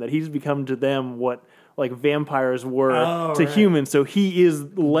of them that he's become to them what like vampires were to right. humans. So he is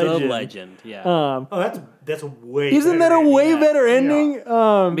legend. The legend, yeah. Oh, that's a way. Isn't that a better way ending. better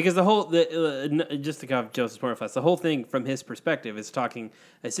ending? Because the whole, just to go off Joseph's point fast, the whole thing from his perspective is talking,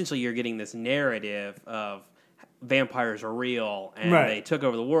 essentially you're getting this narrative of vampires are real and Right. they took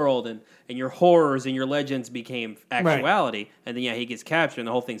over the world and your horrors and your legends became actuality. And then, he gets captured and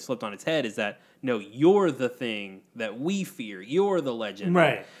the whole thing's flipped on its head is that, no, you're the thing that we fear. You're the legend.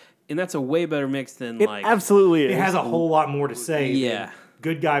 Right. And that's a way better mix than It like... absolutely is. It has a whole lot more to say. Yeah. than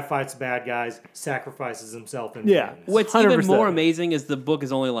good guy fights bad guys, sacrifices himself. In Yeah. the What's 100%. even more amazing is the book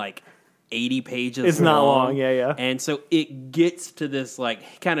is only like 80 pages It's not long, yeah. And so it gets to this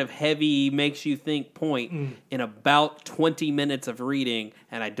like kind of heavy, makes you think point in about 20 minutes of reading,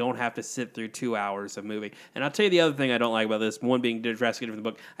 and I don't have to sit through 2 hours of movie. And I'll tell you the other thing I don't like about this, one being drastically different from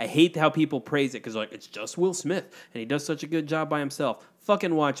the book. I hate how people praise it because like, it's just Will Smith, and he does such a good job by himself.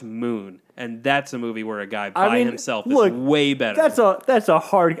 Fucking watch Moon, and that's a movie where a guy by himself is way better. That's a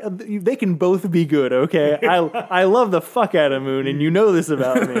hard. They can both be good. Okay, I love the fuck out of Moon, and you know this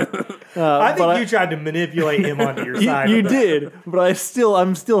about me. I think you tried to manipulate him onto your side. You did, but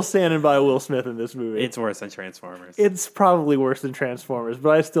I'm still standing by Will Smith in this movie. It's worse than Transformers. It's probably worse than Transformers, but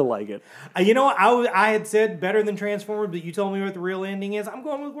I still like it. You know what? I had said better than Transformers, but you told me what the real ending is. I'm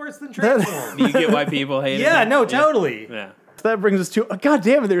going with worse than Transformers. Do you get why people hate it? Yeah, no, totally. Yeah. So that brings us to, God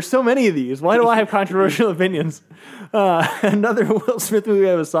damn it, there's so many of these. Why do I have controversial opinions? Another Will Smith movie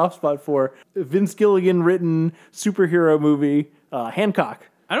I have a soft spot for. Vince Gilligan written superhero movie, Hancock.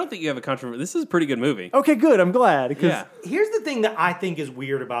 I don't think you have a controversy. This is a pretty good movie. Okay, good. I'm glad. Yeah. Here's the thing that I think is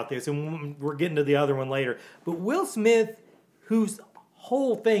weird about this, and we're getting to the other one later. But Will Smith, whose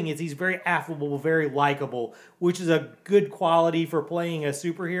whole thing is he's very affable, very likable, which is a good quality for playing a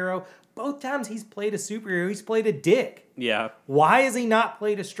superhero. Both times he's played a superhero, he's played a dick. Yeah. Why has he not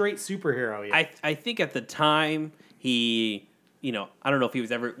played a straight superhero yet? I think at the time he, I don't know if he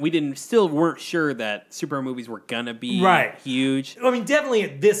was ever. We still weren't sure that superhero movies were gonna be huge. I mean, definitely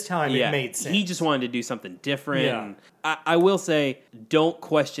at this time Yeah, it made sense. he just wanted to do something different. Yeah. And I will say, don't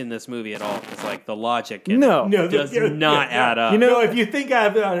question this movie at all because like the logic No. does not add up. No, if you think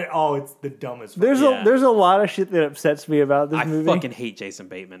about it, it's the dumbest. There's Yeah. there's a lot of shit that upsets me about this I movie. fucking hate Jason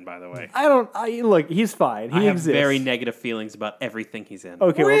Bateman, by the way. Look, he's fine. He I have exists. very negative feelings about everything he's in.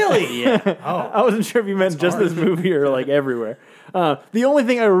 Okay, Really? Yeah. I wasn't sure if you meant just this movie or like everywhere. The only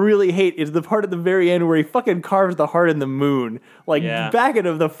thing I really hate is the part at the very end where he fucking carves the heart in the moon. Like, Yeah. back it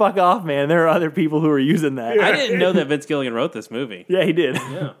of the fuck off, man. There are other people who are using that. I didn't know that Vince Gilligan wrote this movie. Yeah, he did.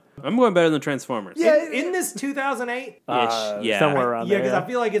 Yeah. I'm going better than Transformers. Yeah. In this 2008? Yeah. Somewhere around Yeah, there. because I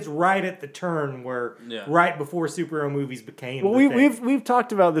feel like it's right at the turn where, right before superhero movies became. Well, the thing. we've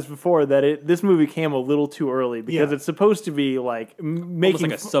talked about this before that this movie came a little too early because Yeah. it's supposed to be like Almost making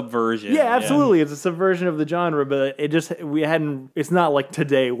like a subversion. Yeah, absolutely. It's a subversion of the genre, but it's not like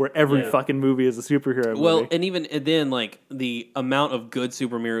today where every fucking movie is a superhero movie. Well, and even then, like the amount of good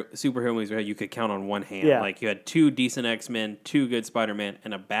superhero movies we had, you could count on one hand. Yeah. Like you had 2 decent X-Men, 2 good Spider-Man,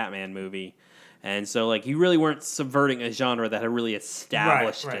 and a Batman movie. And so, like, you really weren't subverting a genre that had really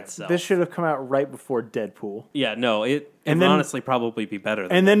established Right. itself. this should have come out right before Deadpool. Yeah, no, it And would then- honestly probably be better.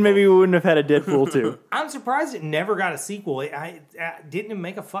 Than And then Deadpool. maybe we wouldn't have had a Deadpool 2. I'm surprised it never got a sequel. It didn't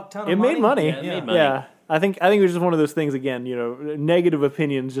make a fuck ton of It money. made money. Yeah, it made money. Yeah. I think it was just one of those things again, negative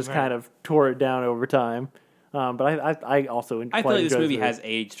opinions just kind of tore it down over time. But I also I feel like this enjoyed movie the has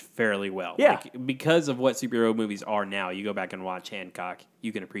aged fairly well. Yeah. Like, because of what superhero movies are now, you go back and watch Hancock,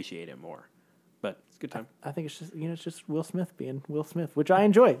 you can appreciate it more. But it's a good time. I think it's just Will Smith being Will Smith, which I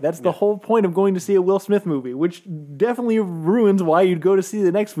enjoy. That's the whole point of going to see a Will Smith movie, which definitely ruins why you'd go to see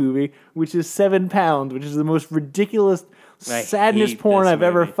the next movie, which is 7 Pounds, which is the most ridiculous I sadness hate porn this I've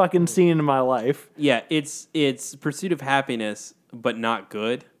ever movie. fucking seen in my life. Yeah, it's Pursuit of Happiness, but not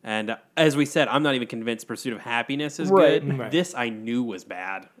good. And as we said, I'm not even convinced Pursuit of Happiness is Right. good. Right. This I knew was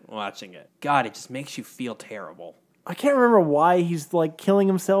bad watching it. God, it just makes you feel terrible. I can't remember why he's like killing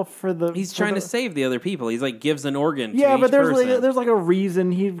himself for the. He's for trying the- to save the other people. He's like gives an organ. Yeah, to but each there's person. like a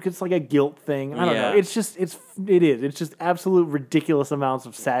reason. It's like a guilt thing. I don't know. Yeah. It's just it's just absolute ridiculous amounts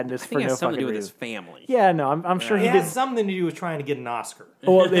of sadness I for think it no has something fucking to do with his reason. family. Yeah, no, I'm sure It he has did. something to do with trying to get an Oscar.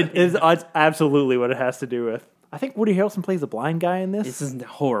 Well, it's absolutely what it has to do with. I think Woody Harrelson plays a blind guy in this. This is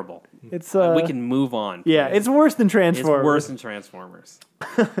horrible. It's We can move on. yeah, please. it's worse than It's Transformers. worse than Transformers.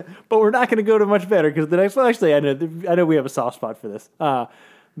 But we're not going to go to much better because the next one. Actually, I know we have a soft spot for this.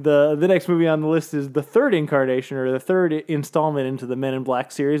 The next movie on the list is the third incarnation or the third installment into the Men in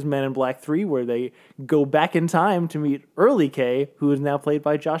Black series, Men in Black 3, where they go back in time to meet early K, who is now played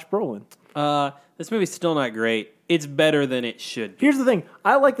by Josh Brolin. This movie's still not great. It's better than it should be. Here's the thing.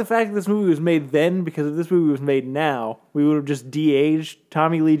 I like the fact that this movie was made then, because if this movie was made now, we would have just de-aged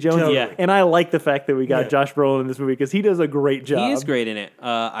Tommy Lee Jones. Totally. Yeah. And I like the fact that we got Yeah. Josh Brolin in this movie because he does a great job. He is great in it.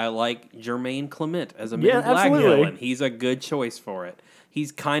 I like Jermaine Clement as a Men Yeah, in Black absolutely. villain. He's a good choice for it.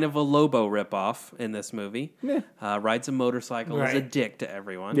 He's kind of a Lobo ripoff in this movie. Yeah. Rides a motorcycle, is a Right. dick to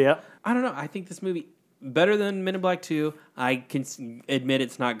everyone. Yeah. I don't know. I think this movie better than Men in Black 2. I can admit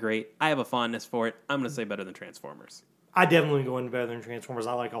it's not great. I have a fondness for it. I'm going to say better than Transformers. I definitely go into better than Transformers.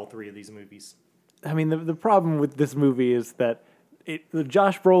 I like all three of these movies. I mean, the problem with this movie is that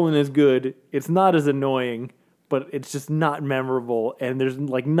Josh Brolin is good. It's not as annoying, but it's just not memorable. And there's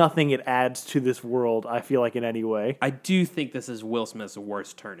like nothing it adds to this world, I feel like, in any way. I do think this is Will Smith's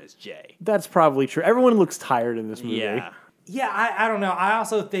worst turn as Jay. That's probably true. Everyone looks tired in this movie. Yeah. Yeah, I don't know. I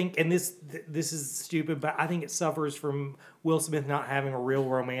also think, and this is stupid, but I think it suffers from Will Smith not having a real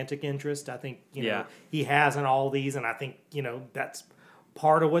romantic interest. I think, Yeah. he has in all these, and I think, that's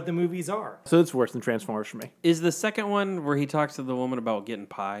part of what the movies are. So it's worse than Transformers for me. Is the second one where he talks to the woman about getting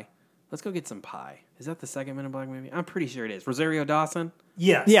pie? Let's go get some pie. Is that the second Men in Black movie? I'm pretty sure it is. Rosario Dawson?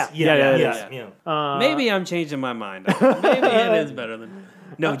 Yes. Yeah, yeah. Maybe I'm changing my mind. Maybe it is better than...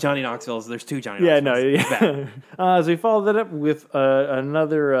 No, Johnny Knoxville's. There's two Johnny Yeah, Knoxvilles. no. Yeah. So we followed that up with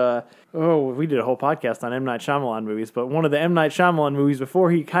another... we did a whole podcast on M. Night Shyamalan movies, but one of the M. Night Shyamalan movies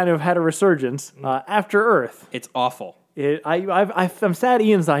before he kind of had a resurgence, After Earth. It's awful. I'm sad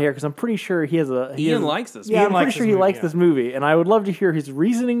Ian's not here because I'm pretty sure he has a... Ian likes this. Yeah, Ian I'm likes pretty sure this he movie, likes yeah. this movie, and I would love to hear his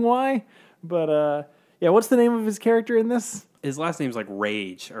reasoning why, but yeah, what's the name of his character in this? His last name's like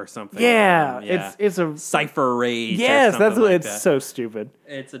Rage or something. Yeah, it's a... Cypher Rage. Yes, or that's something what... like It's that. so stupid.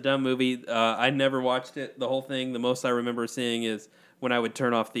 It's a dumb movie. I never watched it, the whole thing. The most I remember seeing is when I would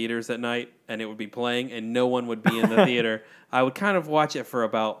turn off theaters at night and it would be playing and no one would be in the theater. I would kind of watch it for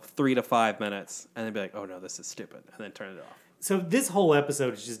about 3 to 5 minutes and then be like, oh no, this is stupid, and then turn it off. So this whole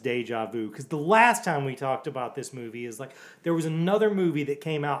episode is just deja vu, because the last time we talked about this movie is like there was another movie that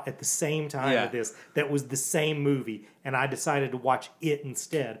came out at the same time Yeah. as this that was the same movie, and I decided to watch it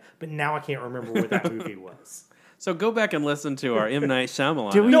instead. But now I can't remember what that movie was. So go back and listen to our M. Night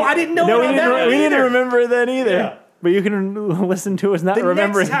Shyamalan. Did we- No, I didn't know No, we about that one didn't either. remember that either. Yeah. But you can listen to us not The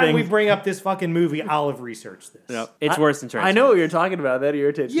remembering next time we things. bring up this fucking movie, I'll have researched this. Yep. It's worse than Transformers. I know what you're talking about. That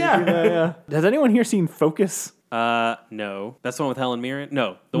irritates me. Yeah. Has anyone here seen Focus? No. That's the one with Helen Mirren?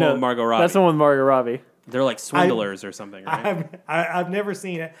 No. The one with Margot Robbie. That's the one with Margot Robbie. They're like swindlers or something, right? I've never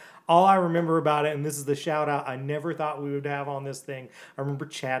seen it. All I remember about it, and this is the shout out I never thought we would have on this thing, I remember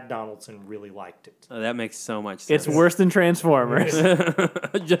Chad Donaldson really liked it. Oh, that makes so much sense. It's worse than Transformers.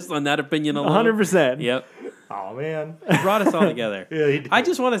 Just on that opinion alone. 100%. Yep. Oh, man. It brought us all together. Yeah, he did. I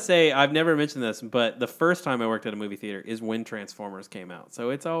just want to say, I've never mentioned this, but the first time I worked at a movie theater is when Transformers came out.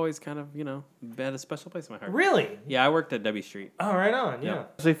 So it's always kind of, had a special place in my heart. Really? Yeah, I worked at W Street. Oh, right on, yeah.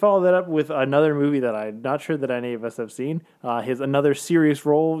 So we follow that up with another movie that I'm not sure that any of us have seen. His another serious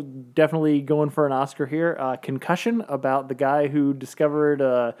role, definitely going for an Oscar here. Concussion, about the guy who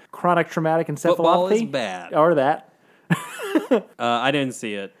discovered chronic traumatic encephalopathy. Football is bad. Or that. I didn't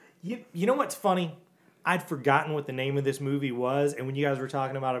see it. You know what's funny? I'd forgotten what the name of this movie was, and when you guys were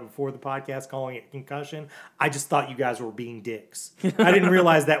talking about it before the podcast, calling it Concussion, I just thought you guys were being dicks. I didn't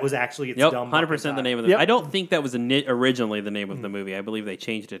realize that was actually its Yep, dumb 100% the name of the Yep. I don't think that was originally the name of the movie. I believe they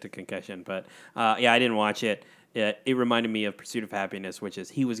changed it to Concussion. But yeah, I didn't watch it. It reminded me of Pursuit of Happiness, which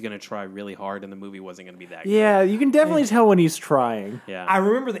is he was going to try really hard and the movie wasn't going to be that good. Yeah, you can definitely tell when he's trying. Yeah. I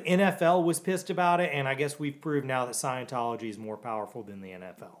remember the NFL was pissed about it, and I guess we've proved now that Scientology is more powerful than the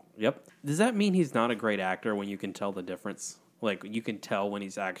NFL. Yep. Does that mean he's not a great actor when you can tell the difference? Like, you can tell when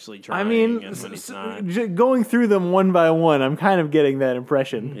he's actually trying I mean, and when he's not. going through them one by one, I'm kind of getting that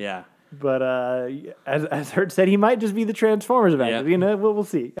impression. Yeah. But as Hurt said, he might just be the Transformers of actors. Yeah. We'll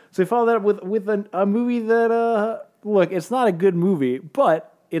see. So we follow that up with a movie that, look, it's not a good movie,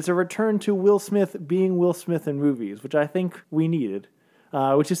 but it's a return to Will Smith being Will Smith in movies, which I think we needed.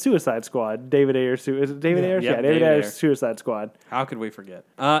 Which is Suicide Squad. David Ayers. Is it David Ayers? Yep, Yeah, David David Ayers' Ayers. Suicide Squad. How could we forget?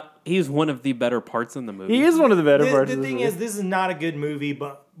 He's one of the better parts in the movie. He is one of the better parts The of this thing movie. is, this is not a good movie,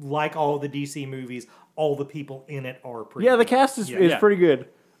 but like all the DC movies, all the people in it are pretty Yeah, the good. cast is Yeah. pretty good.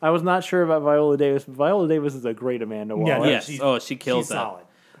 I was not sure about Viola Davis, but Viola Davis is a great Amanda Waller. Yeah, Yes. she's- She kills she's that.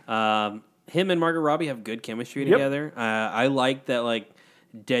 solid. Him and Margot Robbie have good chemistry Yep. together. I like that, like,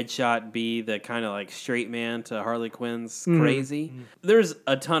 Deadshot be the kind of like straight man to Harley Quinn's crazy. There's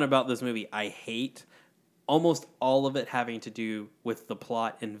a ton about this movie I hate. Almost all of it having to do with the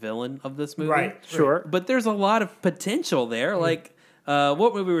plot and villain of this movie. Right. Sure. But there's a lot of potential there. Like,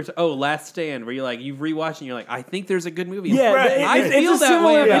 What movie were? Last Stand. Where you've rewatched and you're like, I think there's a good movie. Yeah, Right. I feel that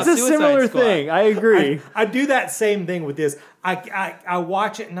way about It's a Suicide similar Squad. thing. I agree. I do that same thing with this. I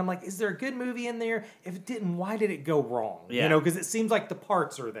watch it and I'm like, is there a good movie in there? If it didn't, why did it go wrong? Yeah. You know, because it seems like the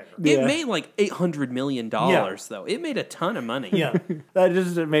parts are there. Yeah. It made like $800 million though. It made a ton of money. Yeah. That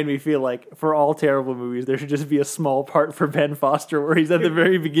just made me feel like for all terrible movies, there should just be a small part for Ben Foster where he's at the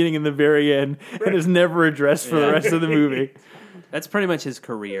very beginning and the very end and is never addressed for the Yeah. rest of the movie. That's pretty much his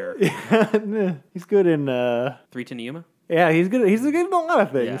career. He's good in. 3 to Yuma. Yeah, he's good. He's good in a lot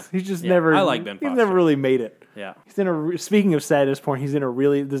of things. Yeah. He's just Yeah. never. I like Ben He's Foster. never really made it. Yeah. He's in a. Speaking of sadness porn, he's in a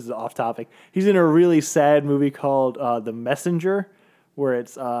really. This is off topic. He's in a really sad movie called The Messenger, where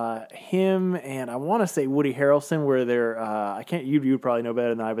it's him and I want to say Woody Harrelson, where they're. I can't. You would probably know better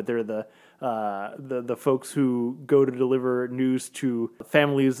than I, but they're the folks who go to deliver news to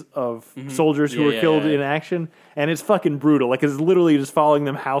families of soldiers who Yeah, were yeah, killed yeah. in action, and it's fucking brutal. Like it's literally just following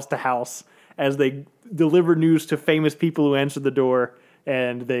them house to house as they deliver news to famous people who answer the door,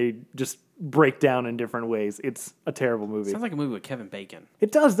 and they just break down in different ways. It's a terrible movie. Sounds like a movie with Kevin Bacon.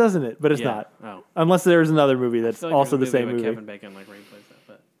 It does, doesn't it? But it's Yeah. not. Oh. Unless there's another movie that's I feel like also the there's a same with movie. Kevin Bacon, like where he plays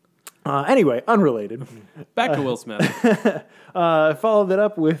that. But Anyway, unrelated. back to Will Smith. Followed that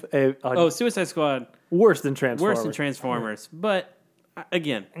up with a Suicide Squad. worse than Transformers. Worse than Transformers, but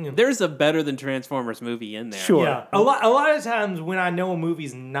again, there's a better than Transformers movie in there. Sure. Yeah. A lot of times when I know a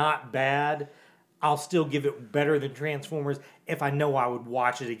movie's not bad, I'll still give it better than Transformers if I know I would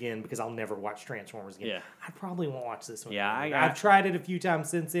watch it again because I'll never watch Transformers again. Yeah. I probably won't watch this one. Yeah, again. I've tried it a few times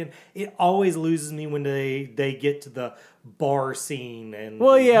since then. It always loses me when they get to the bar scene and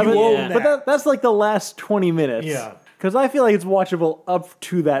Well, yeah, you but, own that. that's like the last 20 minutes. Yeah. Because I feel like it's watchable up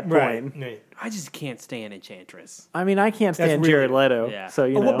to that point. Right. I just can't stand Enchantress. I mean, I can't That's stand really- Jared Leto. Yeah. So,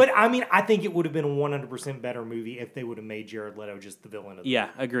 you know. Well, but I mean, I think it would have been a 100% better movie if they would have made Jared Leto just the villain of the Yeah,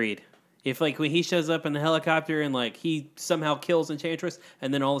 agreed. If like when he shows up in the helicopter and like he somehow kills Enchantress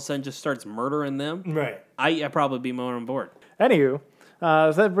and then all of a sudden just starts murdering them, Right. I'd probably be more on board. Anywho,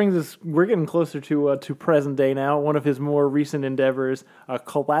 so that brings us. We're getting closer to present day now. One of his more recent endeavors,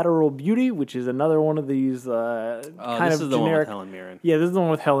 Collateral Beauty, which is another one of these kind this of is the one with generic. Helen Mirren. Yeah, this is the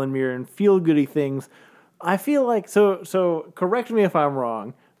one with Helen Mirren. Feel goody things. I feel like so. Correct me if I'm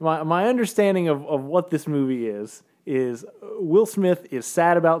wrong. My understanding of what this movie is Will Smith is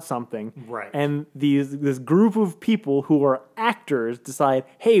sad about something, Right. and this group of people who are actors decide,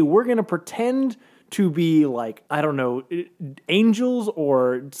 hey, we're gonna pretend to be like, I don't know, angels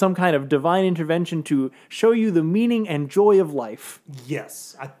or some kind of divine intervention to show you the meaning and joy of life.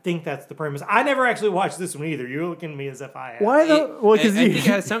 Yes, I think that's the premise. I never actually watched this one either. You're looking at me as if I have. Why the? Well, because I think it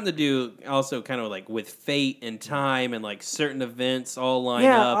has something to do also kind of like with fate and time and like certain events all line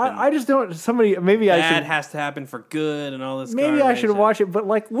yeah, up. and I just don't. Somebody maybe I bad should. has to happen for good and all this. Maybe I should garbage. watch it, but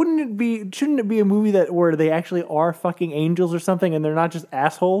like, shouldn't it be a movie where they actually are fucking angels or something, and they're not just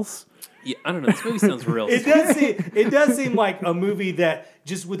assholes? Yeah, I don't know. This movie sounds real. It does seem like a movie that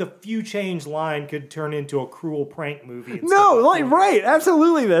just with a few changed line could turn into a cruel prank movie. and No, stuff like that. right,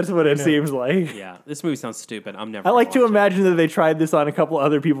 absolutely, that's what it seems like. Yeah, this movie sounds stupid. I'm never. I like to gonna watch imagine that they tried this on a couple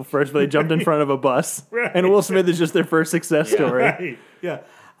other people first, but they jumped in front of a bus, Right. and Will Smith is just their first success story. Right. Yeah.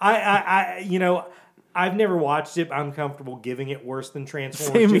 I I've never watched it. But I'm comfortable giving it worse than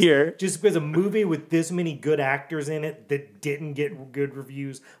Transformers. Same here. Just because a movie with this many good actors in it that didn't get good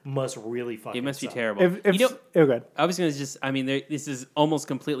reviews must really fucking. It must be suck. terrible. If you know, oh, good. I was gonna just. I mean, this is almost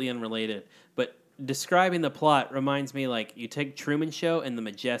completely unrelated, but describing the plot reminds me like you take Truman Show and The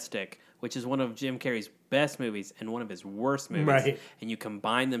Majestic, which is one of Jim Carrey's best movies and one of his worst movies, Right. and you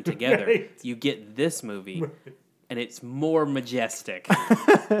combine them together, Right. you get this movie, and it's more majestic.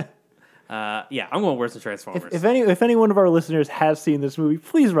 Yeah, I'm going worse than Transformers. If any one of our listeners has seen this movie,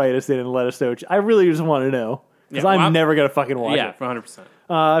 please write us in and let us know. I really just want to know because Yeah, well, I'm I'm- never gonna fucking watch yeah, it. for 100%.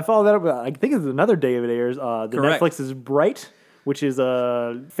 I followed that up. I think it's another day of it airs. The Correct. Netflix is Bright, which is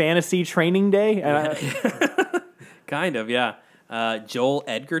a fantasy training day. Kind of, yeah. Joel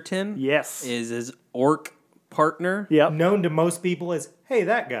Edgerton, Yes. is his orc partner. Yep. Known to most people as "Hey,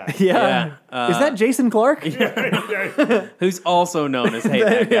 that guy." Yeah. Yeah, Is that Jason Clark? Who's also known as Hey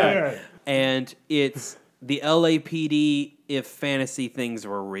That Guy. Yeah, right. And it's the LAPD if fantasy things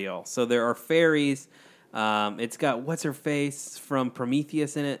were real. So there are fairies. It's got what's her face from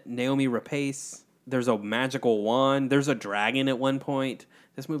Prometheus in it, Naomi Rapace. There's a magical wand. There's a dragon at one point.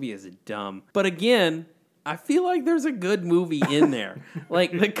 This movie is dumb. But again, I feel like there's a good movie in there.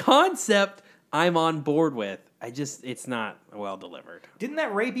 Like the concept I'm on board with. It's not well delivered. Didn't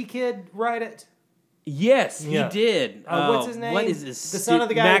that rapey kid write it? Yes, Yeah. he did. What's his name? What is this? The son of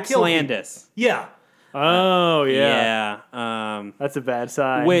the guy who Max killed Landis. Yeah. Oh yeah, Yeah. that's a bad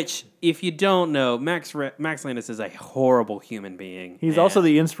sign. Which, if you don't know, Max Landis is a horrible human being. He's And- also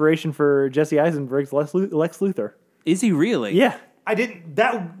the inspiration for Jesse Eisenberg's Lex Luthor. Is he really? Yeah, I didn't.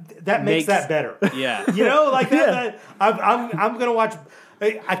 That makes Makes- that better. Yeah. You know, like that. I'm gonna watch.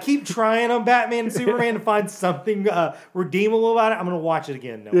 I keep trying on Batman and Superman to find something redeemable about it. I'm gonna watch it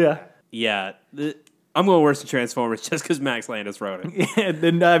again. yeah. Yeah. I'm going worse than Transformers just because Max Landis wrote it. And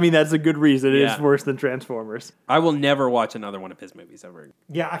then, I mean, that's a good reason. It is Yeah. worse than Transformers. I will never watch another one of his movies ever again.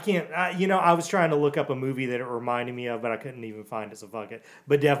 Yeah, I can't. I was trying to look up a movie that it reminded me of, but I couldn't even find it. So fuck it.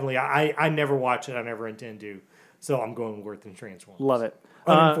 But definitely, I never watch it. I never intend to. So I'm going worse than Transformers. Love it.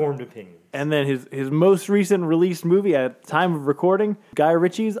 Uninformed opinion. And then his most recent released movie at the time of recording, Guy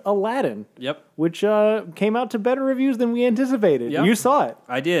Ritchie's Aladdin, Yep. which came out to better reviews than we anticipated. Yep. You saw it.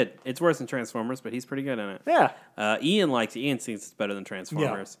 I did. It's worse than Transformers, but he's pretty good in it. Yeah. Ian thinks it's better than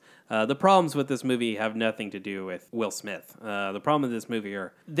Transformers. The problems with this movie have nothing to do with Will Smith. The problem with this movie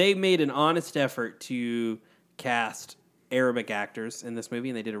are they made an honest effort to cast Arabic actors in this movie,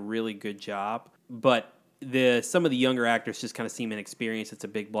 and they did a really good job. But some of the younger actors just kind of seem inexperienced. It's a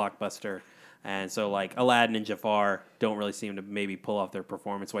big blockbuster. And so, like, Aladdin and Jafar don't really seem to maybe pull off their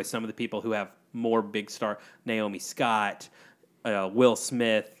performance. Why some of the people who have more big star, Naomi Scott, Will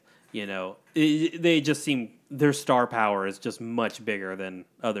Smith, they just seem, their star power is just much bigger than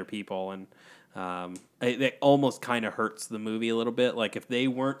other people. And it almost kind of hurts the movie a little bit. Like, if they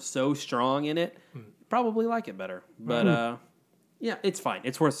weren't so strong in it, probably like it better. But, yeah, it's fine.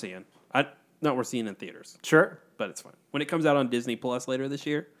 It's worth seeing. Not worth seeing in theaters, Sure. but it's fine. When it comes out on Disney Plus later this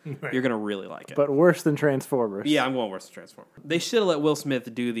year, Right. you're going to really like it. But worse than Transformers. Yeah, I'm going worse than Transformers. They should have let Will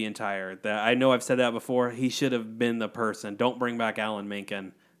Smith do the entire. I know I've said that before. He should have been the person. Don't bring back Alan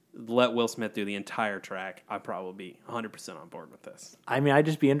Menken. Let Will Smith do the entire track. I'd probably be 100% on board with this. I mean, I'd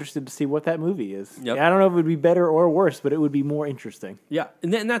just be interested to see what that movie is. Yep. I don't know if it would be better or worse, but it would be more interesting. Yeah,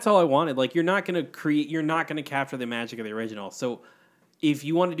 and that's all I wanted. Like, you're not going to capture the magic of the original. So if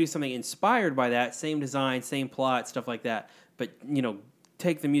you want to do something inspired by that, same design, same plot, stuff like that, but,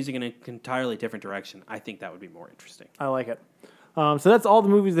 take the music in an entirely different direction, I think that would be more interesting. I like it. So that's all the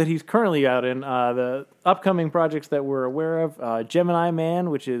movies that he's currently out in. The upcoming projects that we're aware of, Gemini Man,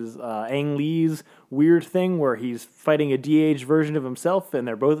 which is Ang Lee's weird thing where he's fighting a de-aged version of himself and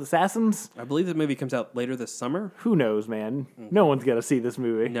they're both assassins. I believe the movie comes out later this summer. Who knows, man? No one's going to see this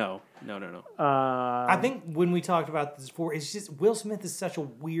movie. No. I think when we talked about this before, it's just Will Smith is such a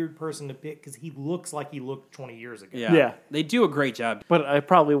weird person to pick because he looks like he looked 20 years ago. Yeah. They do a great job. But it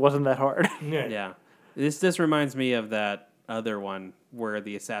probably wasn't that hard. Yeah. This reminds me of that other one where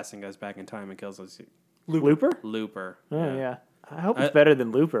the assassin goes back in time and kills us. Looper? Looper. Oh, yeah. I hope it's better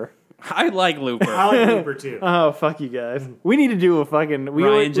than Looper. I like Looper. I like Looper too. Oh, fuck you guys. We need to do a fucking... We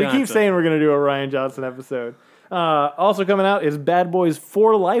keep Johnson. saying we're going to do a Ryan Johnson episode. Also coming out is Bad Boys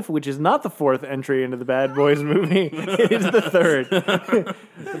for Life, which is not the fourth entry into the Bad Boys movie. It is the third.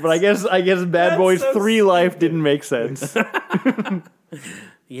 But I guess Bad That's Boys so 3 Life didn't make sense.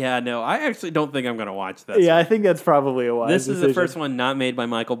 Yeah, no, I actually don't think I'm going to watch this. Yeah, I think that's probably a wise This is the decision. first one not made by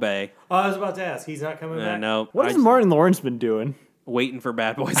Michael Bay. Oh, I was about to ask. He's not coming back. No. What has Martin Lawrence been doing? Waiting for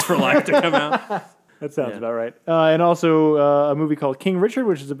Bad Boys for Life to come out. That sounds Yeah. about right. And also a movie called King Richard,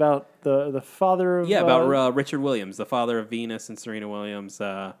 which is about the father of... Yeah, about Richard Williams, the father of Venus and Serena Williams.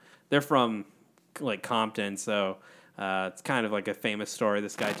 They're from like Compton, so it's kind of like a famous story.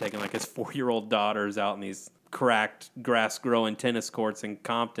 This guy taking like his 4-year-old daughters out in these cracked grass-growing tennis courts in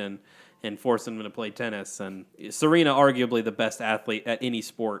Compton and forcing them to play tennis. And Serena, arguably the best athlete at any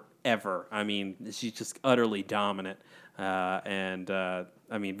sport ever. I mean, she's just utterly dominant. I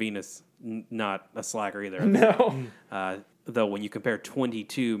mean, Venus, not a slacker either. No. Though when you compare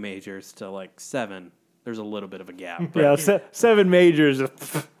 22 majors to like 7, there's a little bit of a gap. But Yeah, 7 majors.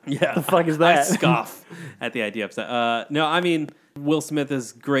 yeah, the fuck is I that? scoff at the idea of no. I mean, Will Smith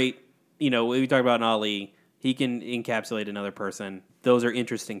is great. We talk about Ali. He can encapsulate another person. Those are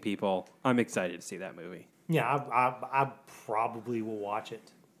interesting people. I'm excited to see that movie. Yeah, I probably will watch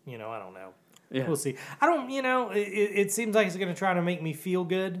it. I don't know. Yeah. We'll see. I don't. It seems like it's going to try to make me feel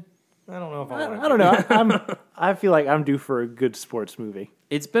good. I don't know if I want. I don't know. I feel like I'm due for a good sports movie.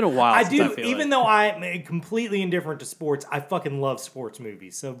 It's been a while. I since do, I feel even it. though I'm completely indifferent to sports. I fucking love sports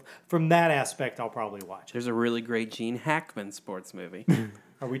movies. So from that aspect, I'll probably watch it. There's a really great Gene Hackman sports movie.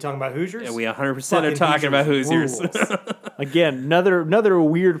 Are we talking about Hoosiers? Yeah, we 100% are Fucking talking about Hoosiers Hoosiers. rules. Again, another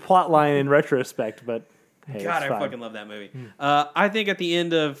weird plot line in retrospect, but hey, God, it's I fine. fucking love that movie. I think at the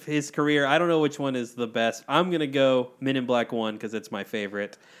end of his career, I don't know which one is the best. I'm going to go Men in Black 1 because it's my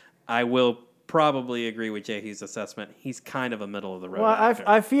favorite. I will probably agree with Jehu's assessment. He's kind of a middle of the road Well, actor.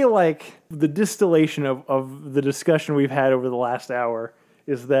 I feel like the distillation of the discussion we've had over the last hour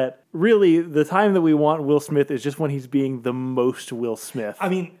is that really the time that we want Will Smith is just when he's being the most Will Smith. I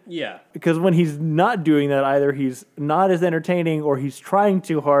mean, yeah. Because when he's not doing that, either he's not as entertaining or he's trying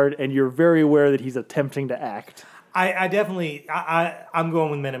too hard, and you're very aware that he's attempting to act. I definitely, I'm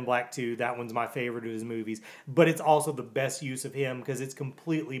going with Men in Black 2. That one's my favorite of his movies. But it's also the best use of him because it's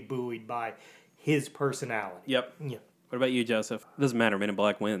completely buoyed by his personality. Yep. Yeah. What about you, Joseph? Doesn't matter. Men in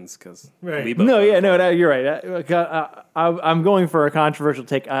Black wins because Right. we both No, voted yeah, for no, it. no, you're right. I'm going for a controversial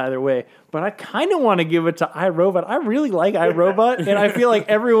take either way, but I kind of want to give it to iRobot. I really like iRobot, and I feel like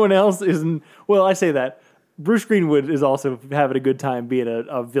everyone else isn't. Well, I say that Bruce Greenwood is also having a good time being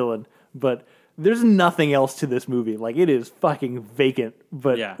a villain, but there's nothing else to this movie. Like, it is fucking vacant,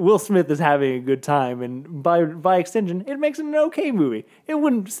 but Yeah. Will Smith is having a good time, and by extension, it makes it an okay movie. It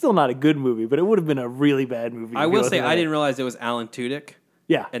wouldn't, still not a good movie, but it would have been a really bad movie. I if it will wasn't say in I it. didn't realize it was Alan Tudyk,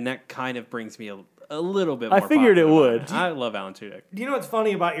 Yeah. and that kind of brings me a little bit I more figured it positive on would. I love Alan Tudyk. Do you know what's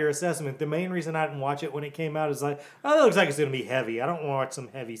funny about your assessment? The main reason I didn't watch it when it came out is like, oh, that looks like it's going to be heavy. I don't want to watch some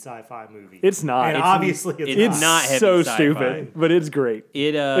heavy sci-fi movie. It's not. And It's- obviously it's it's not. not heavy so sci-fi. stupid, but it's great.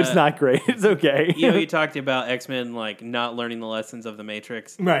 It's not great. It's okay. You talked about X-Men like not learning the lessons of the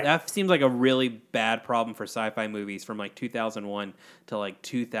Matrix. Right. That seems like a really bad problem for sci-fi movies from like 2001 to like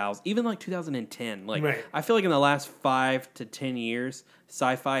 2000, even like 2010. Like Right. I feel like in the last 5 to 10 years,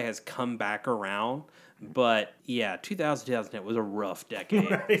 sci-fi has come back around. But yeah, 2010 was a rough decade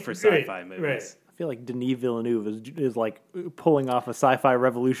Right, for sci-fi right, movies. right. I feel like Denis Villeneuve is like pulling off a sci-fi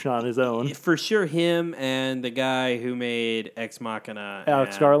revolution on his own. For sure, him and the guy who made Ex Machina.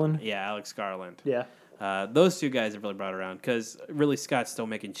 Alex and- Garland? Yeah, Alex Garland. Yeah. Those two guys have really brought it around because really Scott's still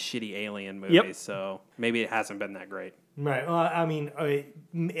making shitty alien movies, Yep. so maybe it hasn't been that great. Right. Well, I mean,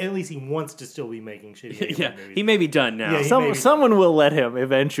 at least he wants to still be making shitty alien Yeah, movies. he may be done now. Yeah, maybe. Someone will let him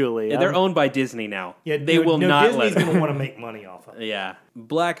eventually. They're owned by Disney now. Yeah, they will not Disney's let going to want to make money off of it. Yeah,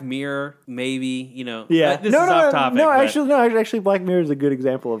 Black Mirror, maybe. Yeah. This is off topic. No, but- actually, Black Mirror is a good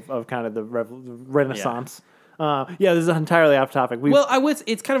example of kind of the Renaissance. Yeah, this is entirely off topic. Well,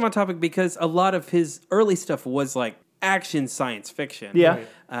 it's kind of on topic because a lot of his early stuff was like action science fiction. Yeah. Right.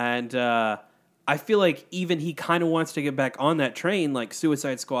 And I feel like even he kind of wants to get back on that train, like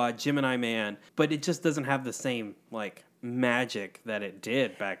Suicide Squad, Gemini Man, but it just doesn't have the same like magic that it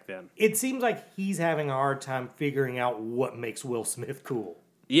did back then. It seems like he's having a hard time figuring out what makes Will Smith cool.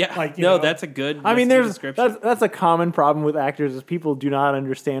 Yeah, Like, you no, know, that's a good. I mean, that's a good there's description. that's a common problem with actors is people do not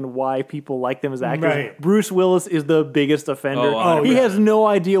understand why people like them as actors. Right. Bruce Willis is the biggest offender. Oh, he yeah. has no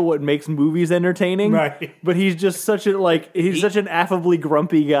idea what makes movies entertaining. Right. But he's just such such an affably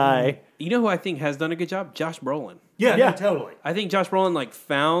grumpy guy. You know who I think has done a good job? Josh Brolin. Yeah, Yeah. No, totally. I think Josh Brolin like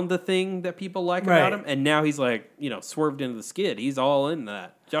found the thing that people like Right. about him, and now he's like swerved into the skid. He's all in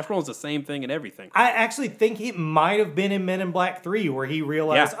that. Josh Brolin's the same thing in everything. I actually think it might have been in Men in Black 3 where he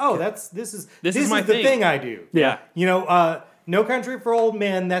realized, Yeah. oh, this is my the thing. thing I do. Yeah. You know, No Country for Old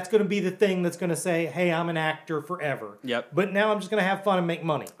Men, that's going to be the thing that's going to say, hey, I'm an actor forever. Yep. But now I'm just going to have fun and make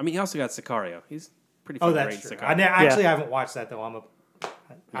money. I mean, he also got Sicario. He's pretty. Oh, fucking that's great in true. Sicario. Actually, I haven't watched that, though.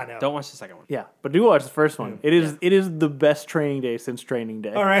 I know. Don't watch the second one. Yeah, but do watch the first one. It is the best Training Day since Training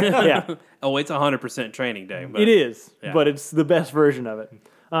Day. All right. Yeah, Oh, it's 100% Training Day. But it is, Yeah. but it's the best version of it.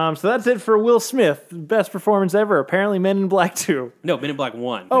 So that's it for Will Smith. Best performance ever. Apparently, Men in Black 2. No, Men in Black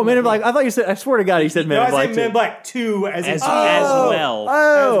 1. Oh, Men in Black. I thought you said. I swear to God, you said Men No, in I Black said 2. Men in Black 2 as in as well.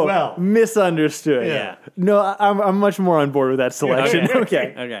 Oh, As well. misunderstood. Yeah. No, I'm much more on board with that selection. Okay.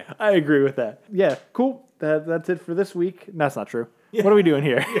 Okay. Okay. I agree with that. Yeah, cool. That's it for this week. That's not true. What are we doing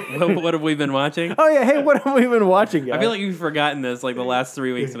here? What have we been watching? Oh yeah, hey, what have we been watching, guys? I feel like you've forgotten this like the last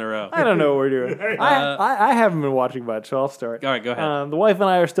 3 weeks in a row. I don't know what we're doing. I haven't been watching much, so I'll start. All right, go ahead. The wife and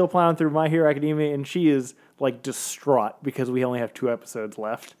I are still plowing through My Hero Academia, and she is like distraught because we only have 2 episodes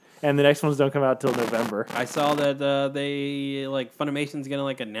left, and the next ones don't come out till November. I saw that they like Funimation's gonna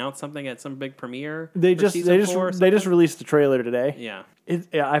like announce something at some big premiere. They for just season 4 or they something. just released a trailer today. Yeah.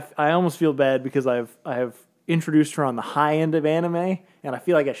 I almost feel bad because I have introduced her on the high end of anime, and I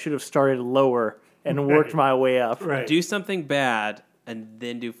feel like I should have started lower and worked my way up. Right. Do something bad and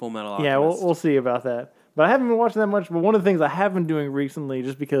then do Full Metal Alchemist. Yeah, we'll see about that. But I haven't been watching that much. But one of the things I have been doing recently,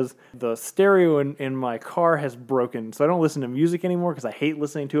 just because the stereo in my car has broken, so I don't listen to music anymore because I hate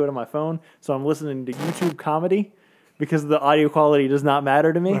listening to it on my phone. So I'm listening to YouTube comedy because the audio quality does not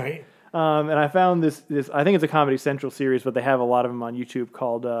matter to me. Right. And I found this. I think it's a Comedy Central series, but they have a lot of them on YouTube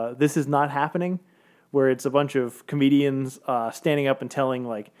called "This Is Not Happening," where it's a bunch of comedians standing up and telling,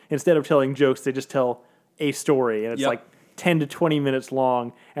 like, instead of telling jokes, they just tell a story, and it's Yep. like 10 to 20 minutes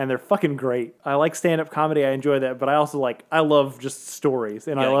long, and they're fucking great. I like stand-up comedy. I enjoy that, but I also I love just stories,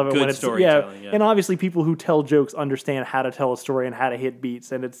 and I love it good when it's storytelling, And obviously people who tell jokes understand how to tell a story and how to hit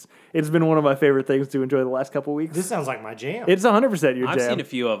beats, and it's been one of my favorite things to enjoy the last couple weeks. This sounds like my jam. It's 100% your I've jam. seen a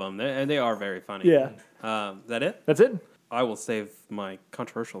few of them, and they are very funny. Yeah. Is that it? That's it. I will save my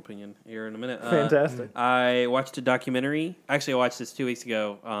controversial opinion here in a minute. Fantastic. I watched a documentary. Actually, I watched this 2 weeks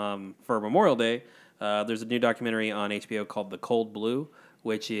ago for Memorial Day. There's a new documentary on HBO called The Cold Blue,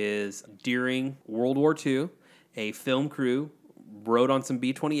 which is during World War II, a film crew rode on some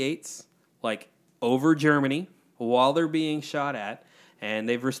B-28s, over Germany while they're being shot at, and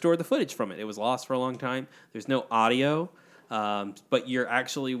they've restored the footage from it. It was lost for a long time. There's no audio. But you're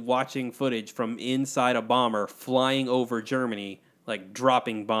actually watching footage from inside a bomber flying over Germany,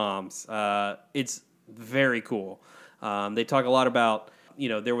 dropping bombs. It's very cool. They talk a lot about,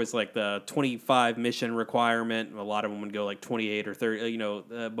 there was the 25 mission requirement. A lot of them would go 28 or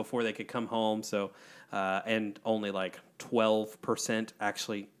 30, before they could come home. So, and only 12%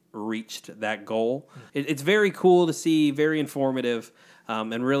 actually reached that goal. It's very cool to see, very informative.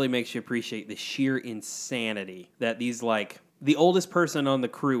 And really makes you appreciate the sheer insanity that these, the oldest person on the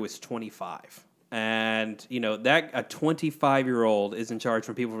crew is 25. And, that a 25-year-old is in charge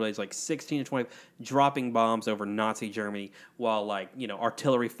from people from age 16 to 20, dropping bombs over Nazi Germany while,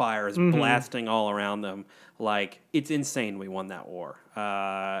 artillery fire is blasting all around them. It's insane we won that war.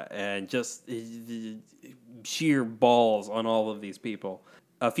 And just sheer balls on all of these people.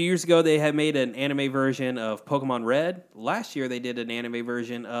 A few years ago, they had made an anime version of Pokemon Red. Last year, they did an anime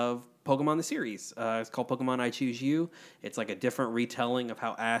version of Pokemon the series. It's called Pokemon I Choose You. It's a different retelling of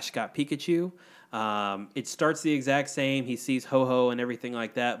how Ash got Pikachu. It starts the exact same. He sees Ho-Oh and everything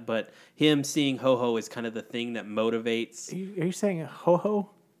like that, but him seeing Ho-Oh is kind of the thing that motivates. Are you saying Ho-Ho?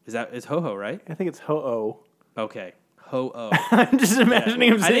 It's Ho-Oh, right? I think it's Ho-Oh. Okay. Ho-Oh. I'm just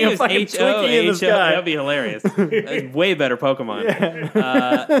imagining him seeing a fucking Twinkie in the sky. That'd be hilarious. Way better Pokemon.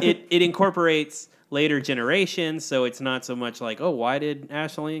 Yeah. It incorporates later generations, so it's not so much why did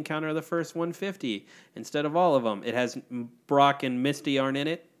Ash only encounter the first 150 instead of all of them? It has Brock and Misty aren't in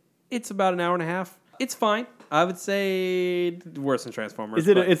it. It's about an hour and a half. It's fine. I would say worse than Transformers.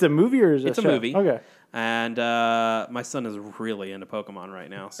 It's a movie or is it it's a show? movie? Okay. And my son is really into Pokemon right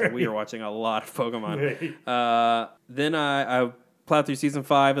now, so we are watching a lot of Pokemon. Then I plowed through season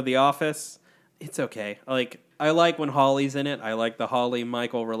 5 of The Office. It's okay. I like when Holly's in it. I like the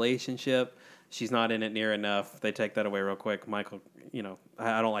Holly-Michael relationship. She's not in it near enough. They take that away real quick. Michael,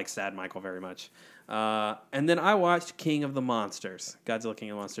 I don't like sad Michael very much. And then I watched King of the Monsters, Godzilla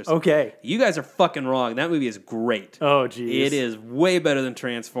King of the Monsters. Okay. You guys are fucking wrong. That movie is great. Oh, geez. It is way better than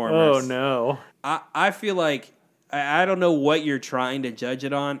Transformers. Oh, no. I feel like, I don't know what you're trying to judge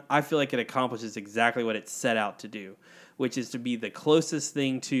it on. I feel like it accomplishes exactly what it set out to do, which is to be the closest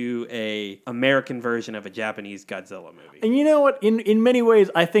thing to a American version of a Japanese Godzilla movie. And you know what? In many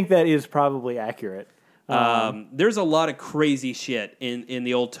ways, I think that is probably accurate. There's a lot of crazy shit in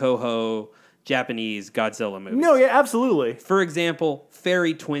the old Toho Japanese Godzilla movies. No, yeah, absolutely. For example,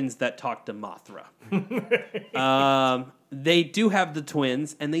 fairy twins that talk to Mothra. They do have the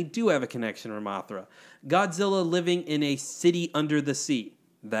twins, and they do have a connection with Mothra. Godzilla living in a city under the sea.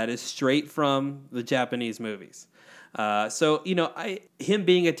 That is straight from the Japanese movies. So, him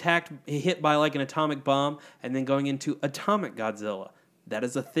being hit by an atomic bomb, and then going into Atomic Godzilla. That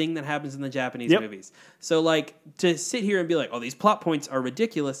is a thing that happens in the Japanese movies. So, to sit here and be oh, these plot points are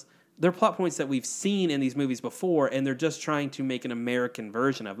ridiculous. They're plot points that we've seen in these movies before, and they're just trying to make an American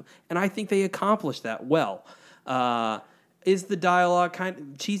version of them. And I think they accomplished that well. Is the dialogue kind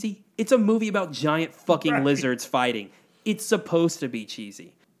of cheesy? It's a movie about giant fucking lizards fighting. It's supposed to be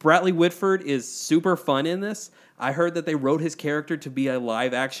cheesy. Bradley Whitford is super fun in this. I heard that they wrote his character to be a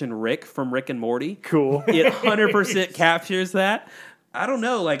live-action Rick from Rick and Morty. Cool. It 100% captures that. I don't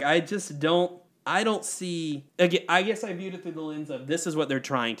know. I don't see... Again, I guess I viewed it through the lens of this is what they're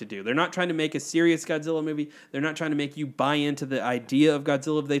trying to do. They're not trying to make a serious Godzilla movie. They're not trying to make you buy into the idea of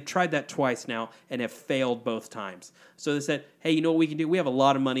Godzilla. They've tried that twice now and have failed both times. So they said, hey, you know what we can do? We have a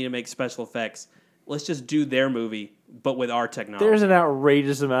lot of money to make special effects. Let's just do their movie, but with our technology. There's an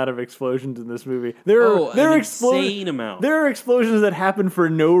outrageous amount of explosions in this movie. There are insane amount. There are explosions that happen for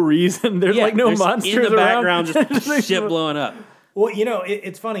no reason. There's no monsters in the around. background, just shit blowing up. Well,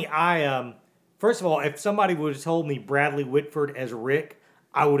 it's funny. First of all, if somebody would have told me Bradley Whitford as Rick,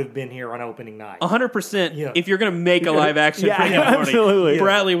 I would have been here on opening night. 100%. Yeah. If you're going to make a live action Rick and Morty, absolutely.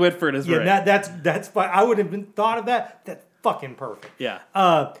 Bradley Whitford is Rick. That's fine. I would have been thought of that. That's fucking perfect. Yeah.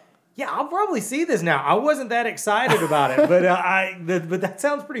 Yeah, I'll probably see this now. I wasn't that excited about it, but but that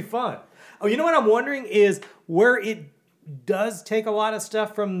sounds pretty fun. Oh, you know what I'm wondering is where it does take a lot of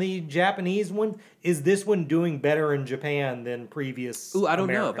stuff from the Japanese one. Is this one doing better in Japan than previous? Ooh, I don't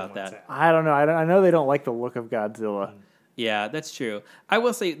know American about ones that. have? I don't know. I know they don't like the look of Godzilla. Yeah, that's true. I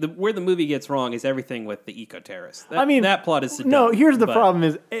will say where the movie gets wrong is everything with the eco-terrorist. I mean, that plot is no. dumb, Here's the but- problem: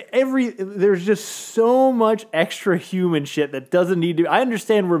 is there's just so much extra human shit that doesn't need to. I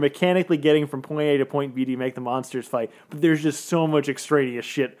understand we're mechanically getting from point A to point B to make the monsters fight, but there's just so much extraneous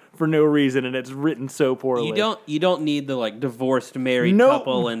shit for no reason, and it's written so poorly. You don't need the like divorced married Nope.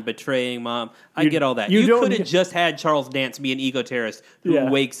 couple and betraying mom. I You- get all that. you You don't could have need- just had Charles Dance be an eco-terrorist who Yeah.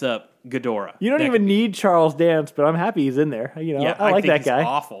 wakes up Ghidorah. You don't That even need Charles Dance, but I'm happy he's in there. You know, Yeah, I like think that he's guy.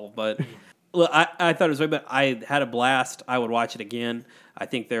 awful, but look, I thought it was way, but I had a blast. I would watch it again. I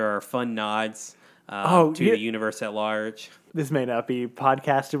think there are fun nods to yeah. the universe at large. This may not be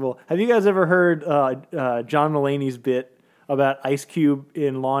podcastable. Have you guys ever heard John Mulaney's bit about Ice Cube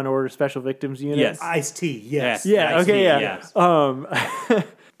in Law and Order Special Victims Unit? Yes. Ice-T, yes. Yeah. Ice-T, Okay. Yeah. yes.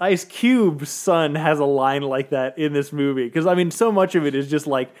 Ice Cube's son has a line like that in this movie because I mean, so much of it is just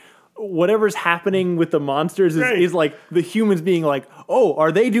like whatever's happening with the monsters is, Right. is like the humans being like, oh,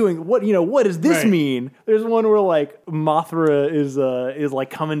 are they doing what? You know, what does this Right. mean? There's one where like Mothra is like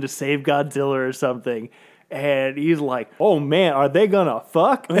coming to save Godzilla or something. And he's like, "Oh man, are they gonna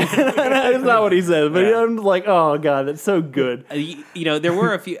fuck?" That's not what he says, but Yeah. I'm like, "Oh god, that's so good." You know, there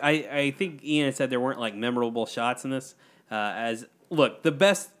were a few. I think Ian had said there weren't like memorable shots in this. Look, the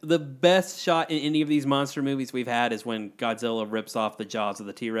best shot in any of these monster movies we've had is when Godzilla rips off the jaws of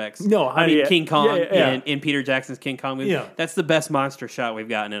the T-Rex. No, I mean yeah. King Kong Yeah. in Peter Jackson's King Kong movie. Yeah. That's the best monster shot we've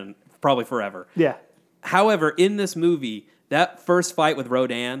gotten in probably forever. Yeah, However, in this movie, that first fight with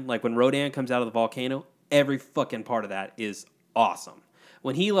Rodan, like when Rodan comes out of the volcano, every fucking part of that is awesome.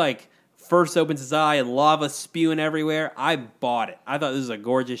 When he like first opens his eye and lava spewing everywhere, I bought it. I thought this was a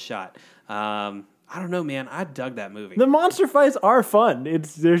gorgeous shot. I don't know, man. I dug that movie. the monster fights are fun.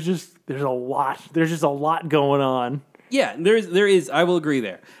 There's a lot going on. Yeah, there is. I will agree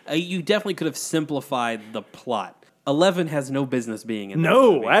there. You definitely could have simplified the plot. 11 has no business being in that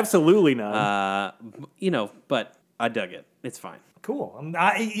No, movie. absolutely not. But I dug it. It's fine. Cool.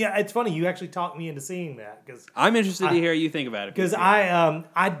 Yeah, it's funny. You actually talked me into seeing that because I'm interested to hear what you think about it. because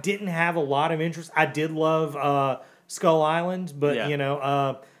I didn't have a lot of interest. I did love Skull Island, but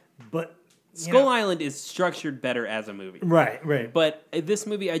Yeah. Skull Island is structured better as a movie. Right. But this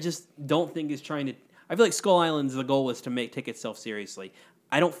movie, I just don't think is trying to. I feel like Skull Island's the goal was to take itself seriously.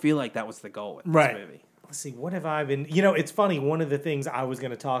 I don't feel like that was the goal with Right. this movie. Let's see, what have I been... You know, it's funny, one of the things I was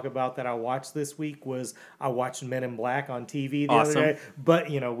going to talk about that I watched this week was I watched Men in Black on TV the Awesome. other day. But,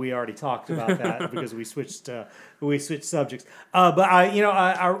 we already talked about that because we switched subjects. But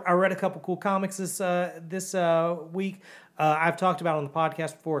I read a couple cool comics this week. I've talked about on the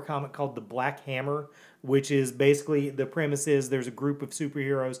podcast before a comic called The Black Hammer, which is basically the premise is there's a group of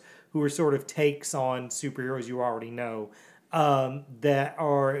superheroes who are sort of takes on superheroes you already know that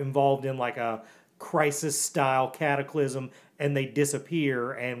are involved in like a crisis-style cataclysm, and they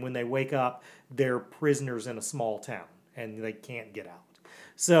disappear, and when they wake up, they're prisoners in a small town, and they can't get out.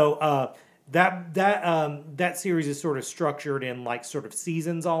 So that series is sort of structured in like sort of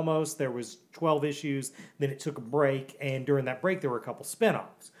seasons almost. There was 12 issues, then it took a break, and during that break, there were a couple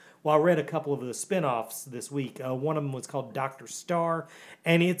spinoffs. Well, I read a couple of the spinoffs this week. One of them was called Dr. Star,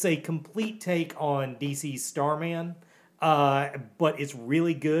 and it's a complete take on DC's Starman. But it's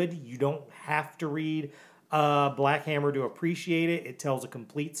really good. You don't have to read Black Hammer to appreciate it. It tells a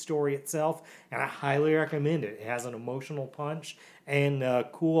complete story itself, and I highly recommend it. It has an emotional punch and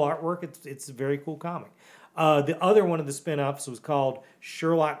cool artwork. It's a very cool comic. The other one of the spin-offs was called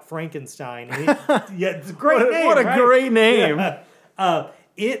Sherlock Frankenstein. It's a great name. What a right? great name. Yeah.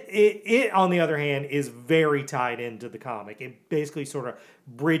 It, on the other hand, is very tied into the comic. It basically sort of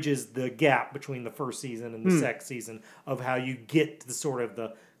bridges the gap between the first season and the second season of how you get to the sort of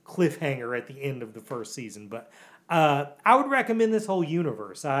the cliffhanger at the end of the first season. But I would recommend this whole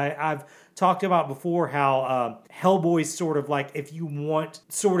universe. I've talked about before how Hellboy's sort of like, if you want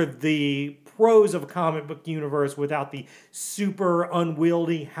sort of the pros of a comic book universe without the super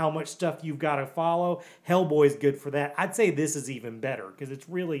unwieldy how much stuff you've got to follow, Hellboy's good for that. I'd say this is even better because it's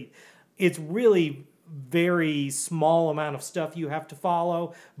really very small amount of stuff you have to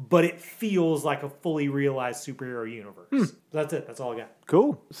follow, but it feels like a fully realized superhero universe. That's it. That's all I got.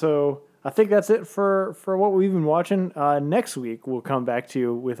 Cool. So I think that's it for what we've been watching. Next week we'll come back to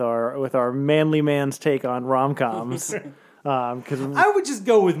you with our manly man's take on rom-coms. Because I would just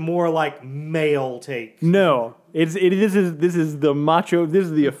go with more like male take. no, This is the macho. This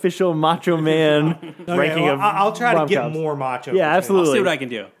is the official Macho Man ranking well, of. I'll try to get rom-coms. more macho. Yeah, between absolutely. I'll see what I can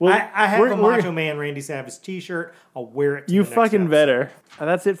do. Well, I have we're- a we're- Macho Man Randy Savage T-shirt. I'll wear it. To You the next fucking episode. better.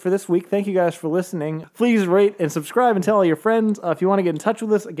 That's it for this week. Thank you guys for listening. Please rate and subscribe and tell all your friends. If you want to get in touch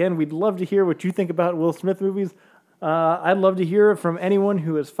with us, again, we'd love to hear what you think about Will Smith movies. I'd love to hear from anyone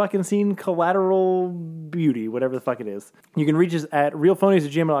who has fucking seen Collateral Beauty, whatever the fuck it is. You can reach us at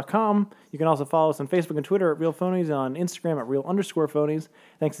realphonies@gmail.com. You can also follow us on Facebook and Twitter at realphonies, and on Instagram at real_phonies.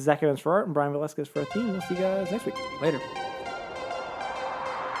 Thanks to Zach Evans for art and Brian Velasquez for our theme. We'll see you guys next week. Later.